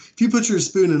put your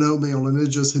spoon in oatmeal and it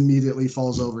just immediately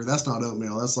falls over, that's not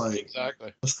oatmeal. That's like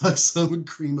Exactly. that's like some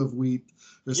cream of wheat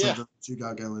or Yeah. something that you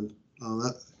got going.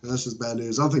 That's just bad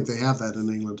news. I don't think they have that in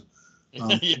England.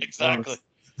 Yeah, exactly.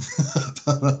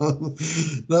 But,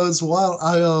 no, it's wild.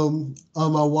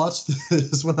 I watched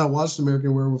this when I watched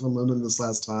American Werewolf in London this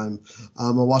last time. I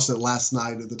watched it last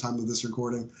night at the time of this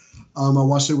recording. I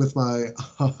watched it with my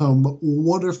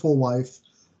wonderful wife.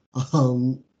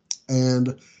 Um,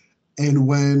 and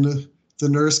when the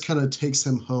nurse kind of takes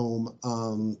him home,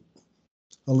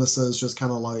 Alyssa is just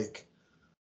kind of like,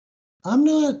 I'm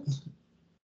not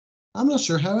I'm not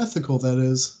sure how ethical that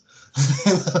is.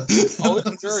 Oh,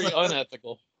 it's very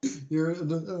unethical.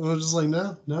 I'm just like,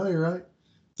 no, you're right.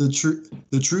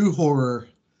 The true horror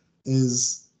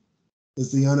is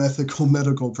the unethical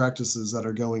medical practices that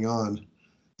are going on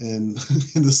and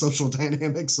in the social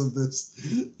dynamics of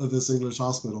this English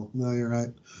hospital. No, you're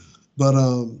right. But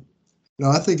no,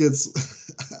 I think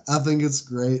it's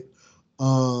great.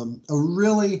 A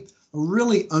really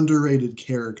underrated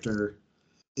character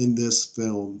in this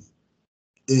film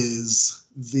is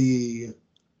the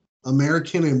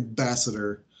American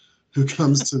ambassador who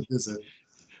comes to visit.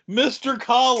 Mr.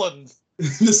 Collins.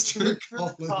 Mr.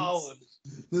 Mr. Collins.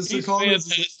 Mr. He's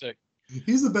Collins fantastic.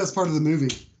 he's the best part of the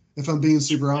movie, if I'm being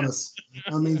super honest.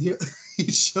 I mean,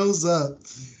 he shows up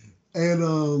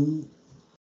and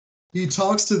he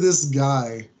talks to this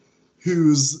guy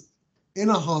who's in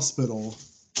a hospital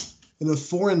in a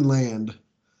foreign land.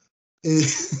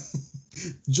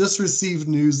 Just received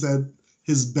news that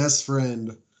his best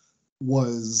friend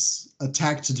was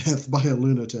attacked to death by a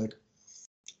lunatic.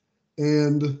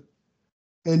 And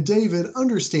David,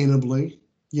 understandably,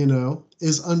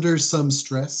 is under some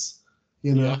stress,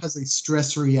 Yeah. has a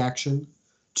stress reaction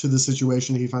to the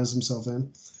situation he finds himself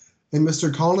in. And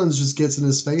Mr. Collins just gets in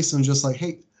his face and just like,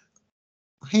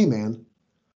 hey man,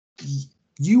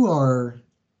 you are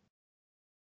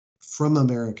from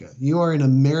America. You are an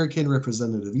American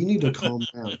representative. You need to calm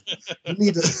down. You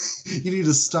need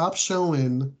to stop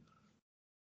showing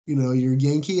your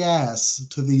Yankee ass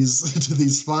to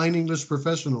these fine English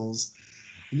professionals.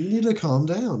 You need to calm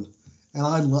down. And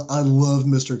I love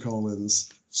Mr. Collins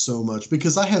so much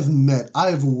because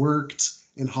I've worked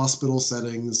in hospital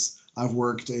settings. I've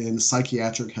worked in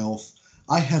psychiatric health.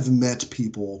 I have met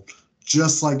people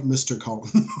just like Mr.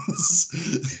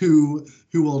 Collins who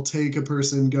will take a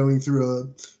person going through a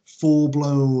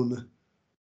full-blown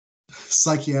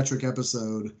psychiatric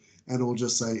episode and will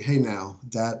just say, "Hey, now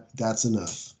that's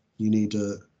enough. You need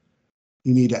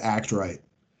to act right.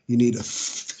 You need to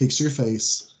fix your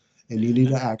face, and you need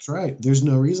to act right. There's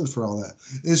no reason for all that.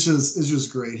 It's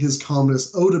just great. His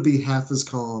calmness. Oh, to be half as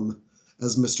calm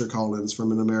as Mr. Collins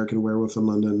from An American Werewolf in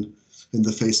London in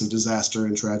the face of disaster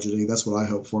and tragedy. That's what I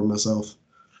hope for myself.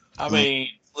 I mean,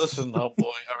 listen, oh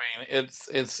boy. I mean,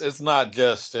 it's not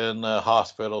just in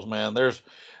hospitals, man. There's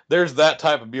that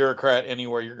type of bureaucrat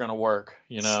anywhere you're going to work.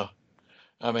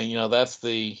 I mean, that's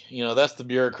the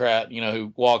bureaucrat,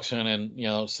 who walks in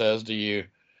and says to you,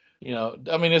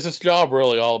 I mean, is this job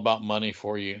really all about money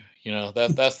for you?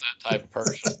 That's that type of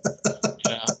person.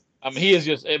 I mean, he is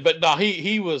just, but no,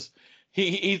 he was,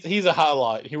 he's a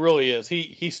highlight. He really is.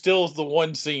 He steals the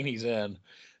one scene he's in.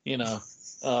 You know,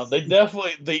 they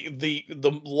definitely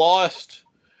the lost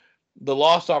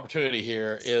opportunity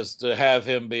here is to have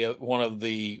him be one of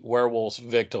the werewolves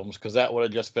victims, because that would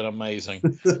have just been amazing.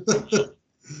 It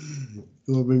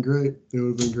would have been great. It would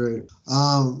have been great.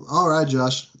 All right,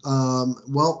 Josh.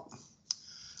 Well,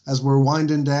 as we're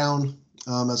winding down,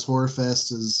 as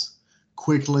Horrorfest is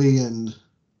quickly and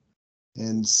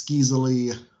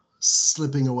skeezily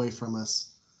slipping away from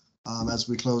us, as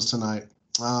we close tonight.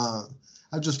 I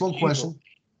have just one question.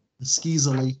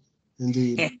 Skeezily,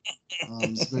 indeed.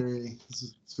 It's very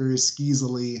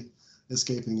skeezily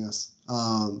escaping us.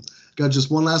 Got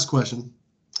just one last question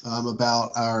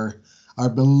about our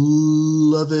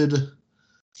beloved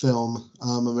film,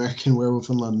 American Werewolf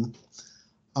in London.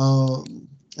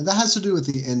 And that has to do with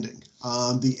the ending.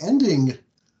 The ending,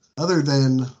 other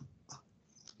than,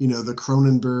 the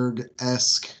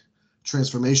Cronenberg-esque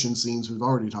transformation scenes we've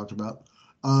already talked about,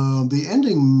 the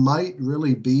ending might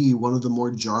really be one of the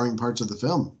more jarring parts of the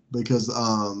film, because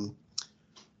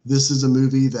this is a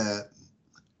movie that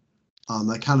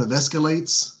kind of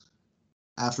escalates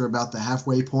after about the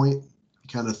halfway point. You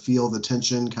kind of feel the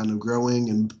tension kind of growing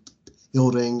and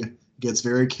building. It gets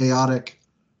very chaotic.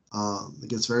 It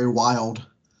gets very wild.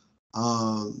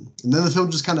 And then the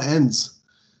film just kind of ends,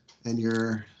 and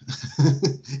you're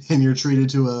and you're treated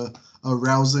to a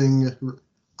rousing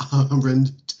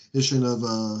rendition of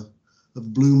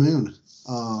Blue Moon.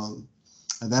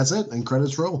 And that's it. And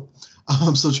credits roll.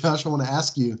 So Josh, I want to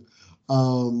ask you,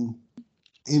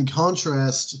 in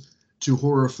contrast to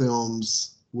horror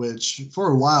films, which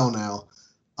for a while now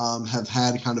have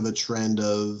had kind of a trend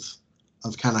of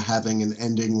kind of having an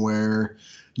ending where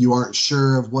you aren't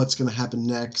sure of what's going to happen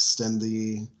next, and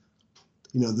the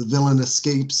villain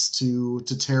escapes to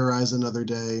terrorize another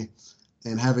day,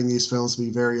 and having these films be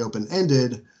very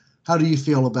open-ended. How do you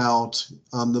feel about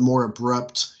the more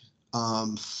abrupt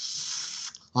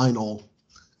final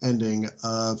ending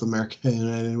of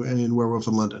American and Werewolf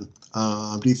in London?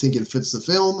 Do you think it fits the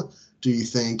film? Do you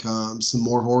think some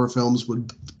more horror films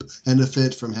would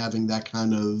benefit from having that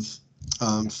kind of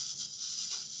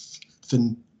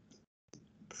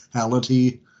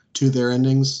finality to their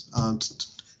endings?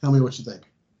 Tell me what you think.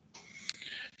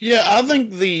 Yeah, I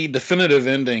think the definitive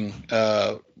ending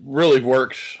really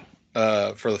works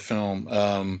for the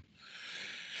film.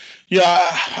 Yeah,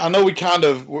 I know we're kind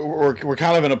of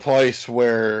in a place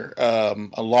where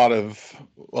a lot of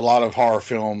horror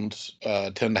films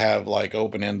tend to have like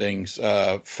open endings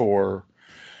for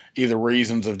either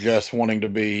reasons of just wanting to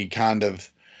be kind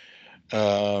of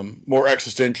more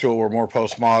existential or more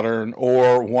postmodern,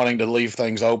 or wanting to leave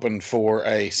things open for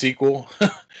a sequel.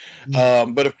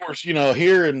 But of course,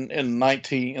 here in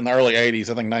the early '80s,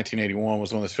 I think 1981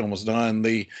 was when this film was done.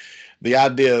 The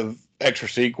idea of extra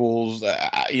sequels,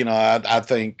 I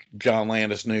think John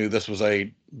Landis knew this was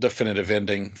a definitive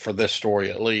ending for this story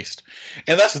at least.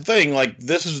 And that's the thing, like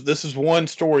this is one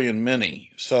story in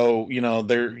many. So,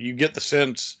 there you get the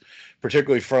sense,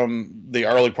 particularly from the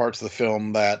early parts of the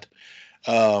film, that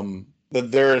that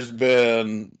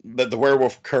the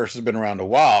werewolf curse has been around a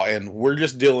while, and we're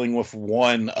just dealing with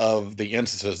one of the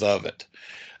instances of it.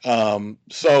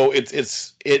 So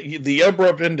the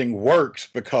abrupt ending works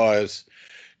because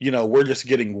we're just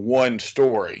getting one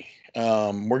story.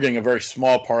 We're getting a very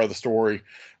small part of the story.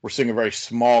 We're seeing a very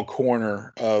small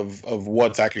corner of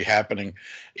what's actually happening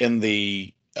in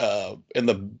the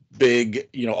big,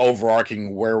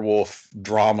 overarching werewolf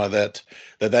drama that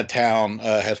town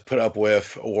has put up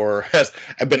with, or has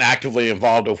been actively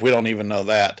involved with. We don't even know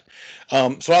that.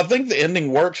 So I think the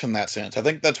ending works in that sense. I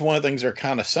think that's one of the things they're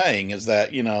kind of saying, is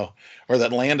that, or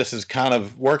that Landis is kind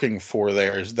of working for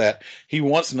there, is that he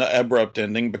wants an abrupt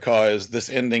ending because this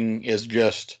ending is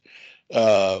just,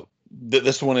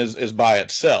 this one is by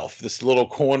itself. This little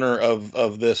corner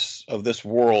of this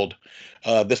world,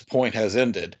 this point has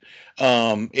ended.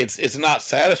 It's not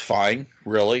satisfying,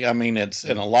 really. I mean, it's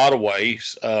in a lot of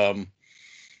ways. I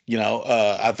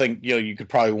think you could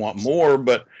probably want more,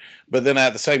 but then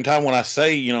at the same time, when I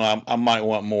say I might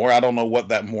want more, I don't know what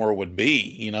that more would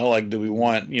be. Like, do we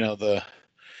want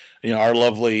our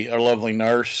lovely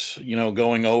nurse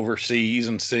going overseas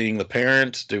and seeing the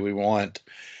parents? Do we want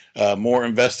more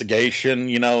investigation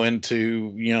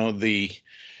into the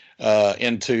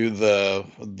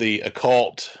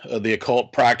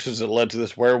occult practices that led to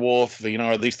this werewolf?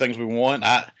 Are these things we want?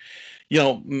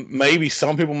 Maybe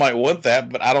some people might want that,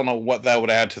 but I don't know what that would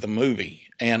add to the movie.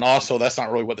 And also, that's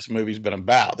not really what this movie's been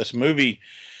about. This movie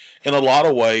in a lot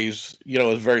of ways,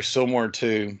 is very similar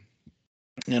to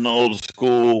an old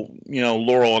school,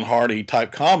 Laurel and Hardy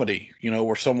type comedy,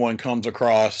 where someone comes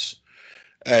across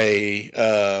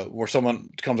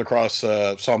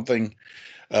something,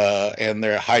 and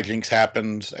their hijinks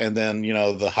happens, and then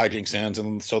the hijinks ends,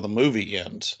 and so the movie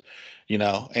ends.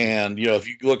 And if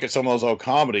you look at some of those old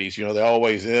comedies, they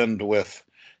always end with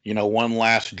one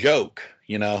last joke.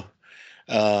 And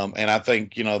I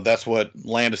think that's what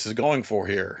Landis is going for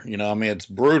here. I mean, it's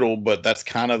brutal, but that's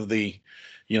kind of the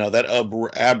that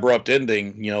abrupt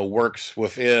ending works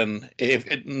within, if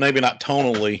it maybe not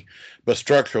tonally but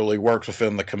structurally, works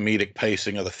within the comedic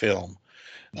pacing of the film.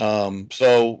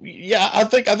 So yeah, I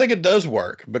think it does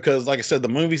work because, like I said, the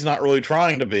movie's not really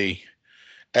trying to be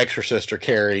Exorcist or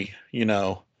Carrie,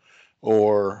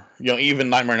 or even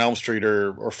Nightmare on Elm Street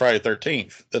or Friday the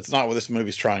 13th. That's not what this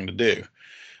movie's trying to do.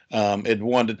 It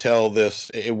wanted to tell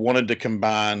this. It wanted to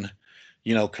combine,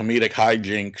 comedic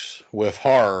hijinks with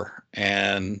horror,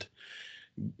 and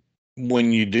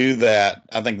when you do that,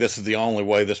 I think this is the only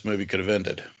way this movie could have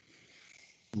ended.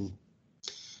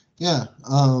 Yeah.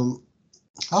 I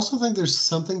also think there's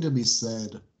something to be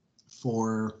said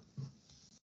for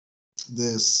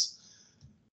this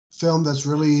film that's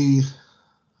really, it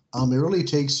really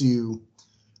takes you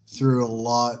through a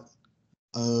lot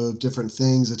of different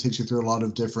things. It takes you through a lot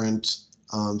of different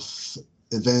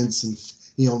events and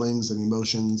feelings and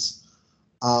emotions.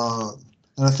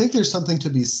 And I think there's something to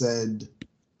be said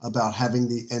about having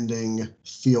the ending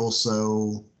feel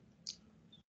so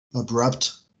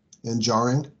abrupt and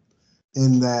jarring,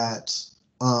 in that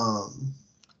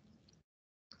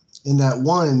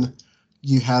one,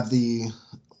 you have the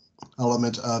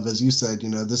element of, as you said,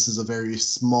 this is a very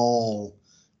small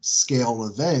scale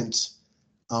event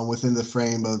within the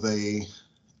frame of a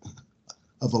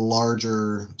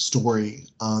larger story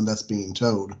that's being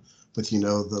told, with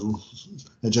the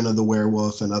legend of the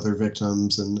werewolf and other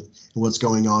victims and what's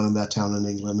going on in that town in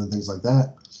England and things like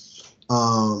that.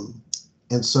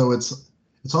 And so it's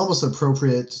almost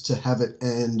appropriate to have it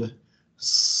end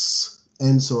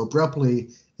so abruptly,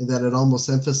 in that it almost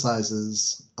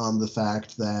emphasizes the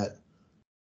fact that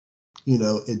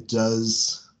it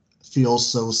does feel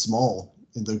so small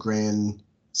in the grand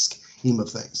scheme of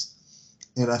things.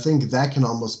 And I think that can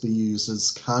almost be used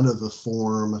as kind of a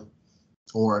form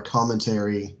or a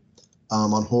commentary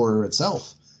on horror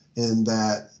itself, in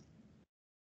that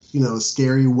a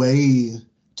scary way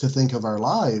to think of our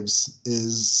lives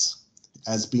is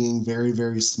as being very,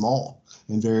 very small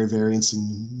and very, very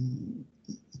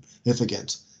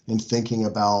insignificant, and thinking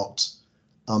about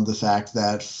the fact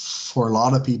that for a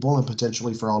lot of people, and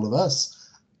potentially for all of us,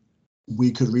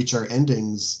 we could reach our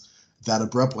endings that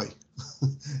abruptly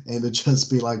and it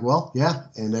just be like, well, yeah,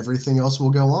 and everything else will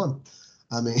go on.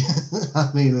 I mean,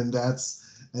 and that's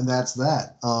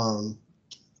that. I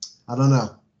don't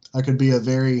know. I could be a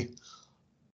very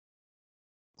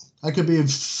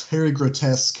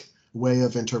grotesque way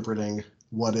of interpreting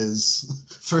what is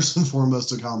first and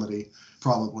foremost a comedy,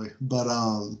 probably. But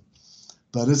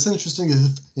it's interesting to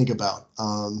think about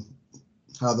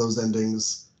how those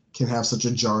endings can have such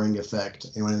a jarring effect,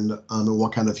 and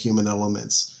what kind of human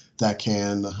elements that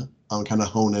can kind of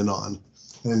hone in on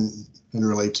and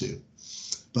relate to.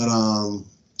 But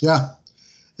yeah,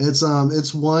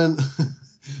 it's one.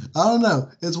 I don't know.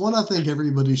 It's one I think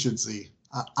everybody should see.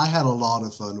 I had a lot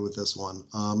of fun with this one.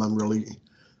 I'm really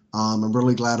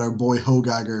glad our boy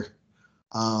Hogeiger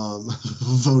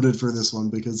voted for this one,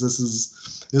 because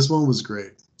this one was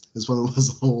great. This one was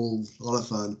a whole lot of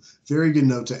fun. Very good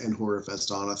note to end Horror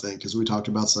Fest on, I think, because we talked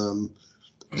about some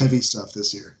heavy stuff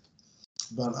this year.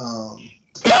 But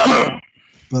yeah.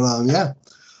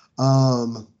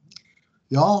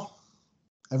 Y'all,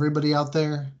 everybody out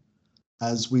there,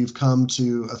 as we've come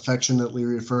to affectionately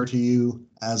refer to you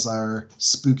as our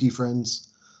spooky friends,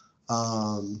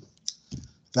 that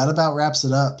about wraps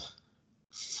it up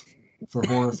for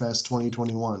Horror Fest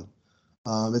 2021.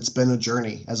 It's been a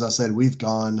journey. As I said, we've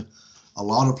gone a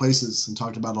lot of places and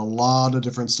talked about a lot of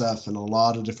different stuff in a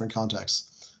lot of different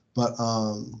contexts. But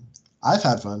I've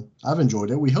had fun. I've enjoyed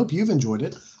it. We hope you've enjoyed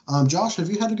it. Josh, have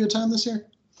you had a good time this year?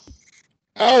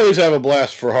 I always have a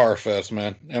blast for Horror Fest,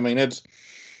 man. I mean, it's,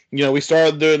 we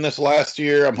started doing this last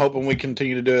year. I'm hoping we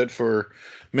continue to do it for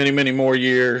many, many more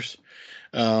years.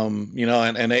 And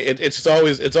it's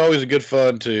always a good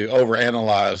fun to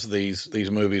overanalyze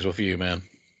these movies with you, man.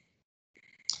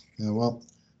 Yeah, well,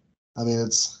 I mean,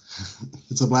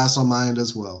 it's a blast on my end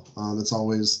as well. It's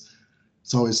always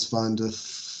fun to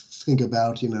think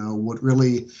about, what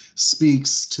really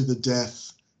speaks to the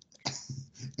death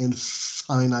and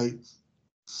finite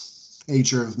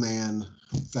nature of man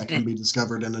that can be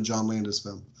discovered in a John Landis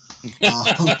film.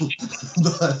 But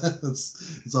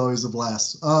it's always a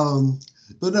blast.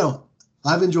 But no,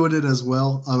 I've enjoyed it as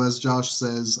well. As Josh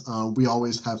says, we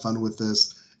always have fun with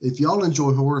this. If y'all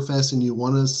enjoy Horror Fest and you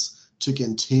want us to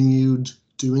continue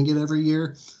doing it every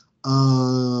year,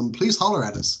 please holler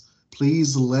at us.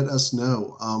 Please let us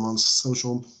know on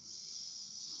social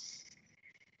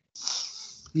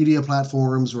media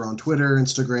platforms. We're on Twitter,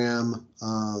 Instagram,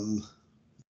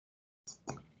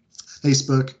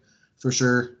 Facebook, for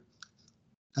sure.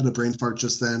 Had a brain fart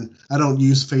just then. I don't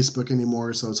use Facebook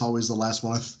anymore, so it's always the last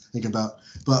one I think about.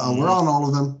 But we're on all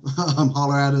of them.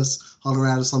 Holler at us. Holler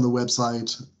at us on the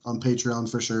website, on Patreon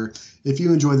for sure. If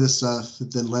you enjoy this stuff,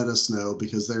 then let us know,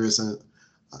 because there isn't,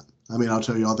 I mean, I'll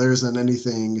tell you all, there isn't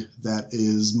anything that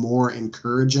is more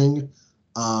encouraging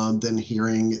than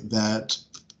hearing that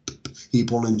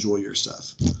people enjoy your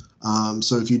stuff.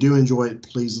 So if you do enjoy it,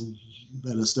 please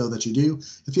let us know that you do.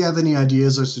 If you have any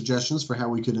ideas or suggestions for how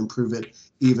we could improve it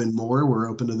even more, we're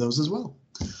open to those as well.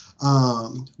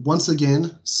 Once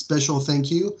again, special thank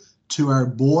you to our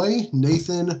boy,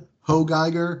 Nathan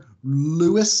Hogeiger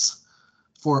Lewis,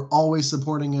 for always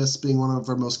supporting us, being one of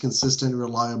our most consistent,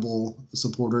 reliable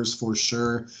supporters for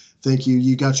sure. Thank you.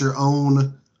 You got your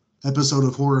own episode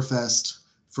of Horror Fest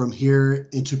from here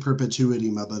into perpetuity,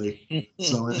 my buddy.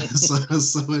 So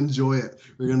enjoy it.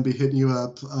 We're going to be hitting you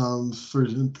up for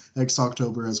next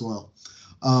October as well.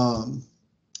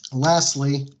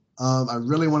 Lastly, I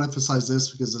really want to emphasize this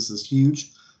because this is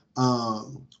huge.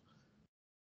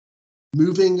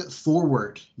 Moving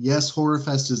forward, yes, Horror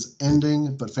Fest is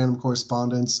ending, but Phantom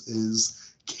Correspondence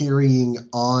is carrying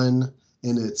on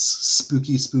in its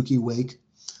spooky, spooky wake.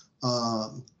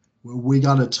 We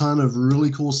got a ton of really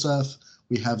cool stuff.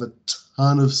 We have a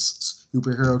ton of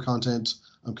superhero content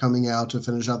coming out to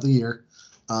finish out the year.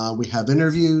 We have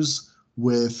interviews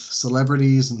with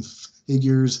celebrities and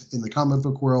figures in the comic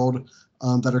book world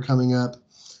that are coming up.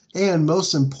 And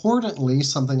most importantly,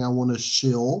 something I want to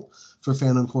shill for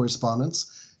Phantom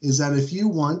Correspondence is that if you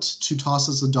want to toss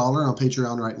us $1 on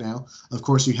Patreon right now, of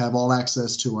course, you have all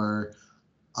access to our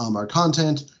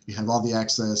content. You have all the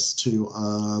access to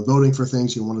voting for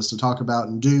things you want us to talk about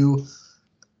and do.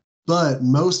 But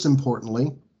most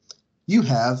importantly, you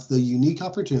have the unique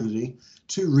opportunity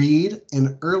to read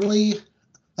an early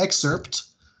excerpt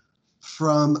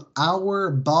from our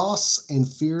boss and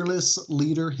fearless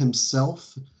leader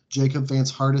himself, Jacob Vance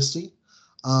Hardesty,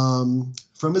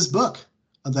 from his book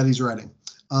that he's writing.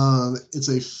 It's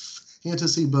a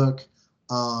fantasy book.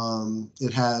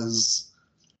 It has,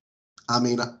 I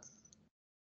mean,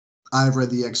 I've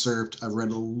read the excerpt. I've read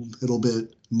a little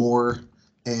bit more,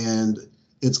 and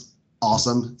it's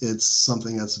awesome. It's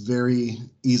something that's very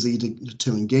easy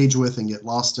to engage with and get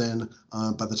lost in.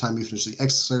 By the time you finish the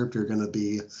excerpt, you're going to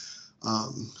be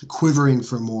quivering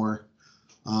for more.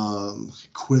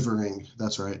 Quivering,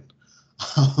 that's right.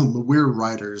 We're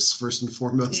writers, first and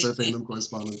foremost, at Phantom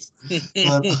Correspondence.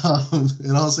 But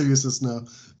in all seriousness, no.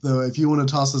 Though, if you want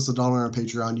to toss us $1 on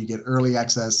Patreon, you get early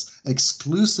access,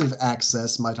 exclusive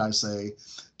access, might I say,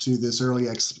 to this early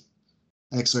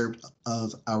excerpt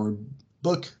of our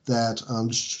book that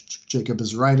Jacob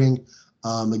is writing.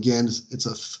 Again, it's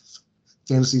a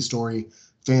fantasy story.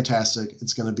 Fantastic.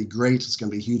 It's going to be great. It's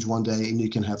going to be huge one day, and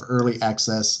you can have early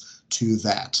access to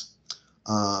that.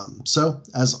 So,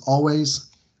 as always,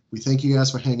 we thank you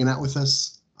guys for hanging out with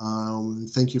us.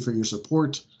 Thank you for your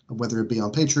support, whether it be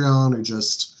on Patreon or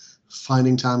just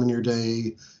finding time in your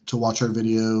day to watch our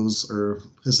videos or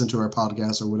listen to our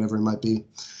podcast or whatever it might be.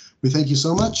 We thank you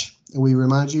so much, and we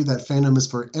remind you that Phantom is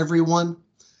for everyone.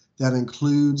 That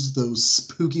includes those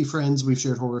spooky friends we've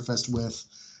shared Horror Fest with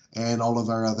and all of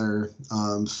our other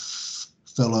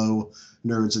fellow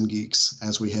nerds and geeks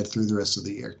as we head through the rest of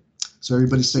the year. So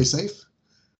everybody stay safe.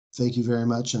 Thank you very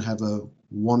much, and have a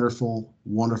wonderful,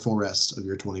 wonderful rest of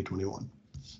your 2021.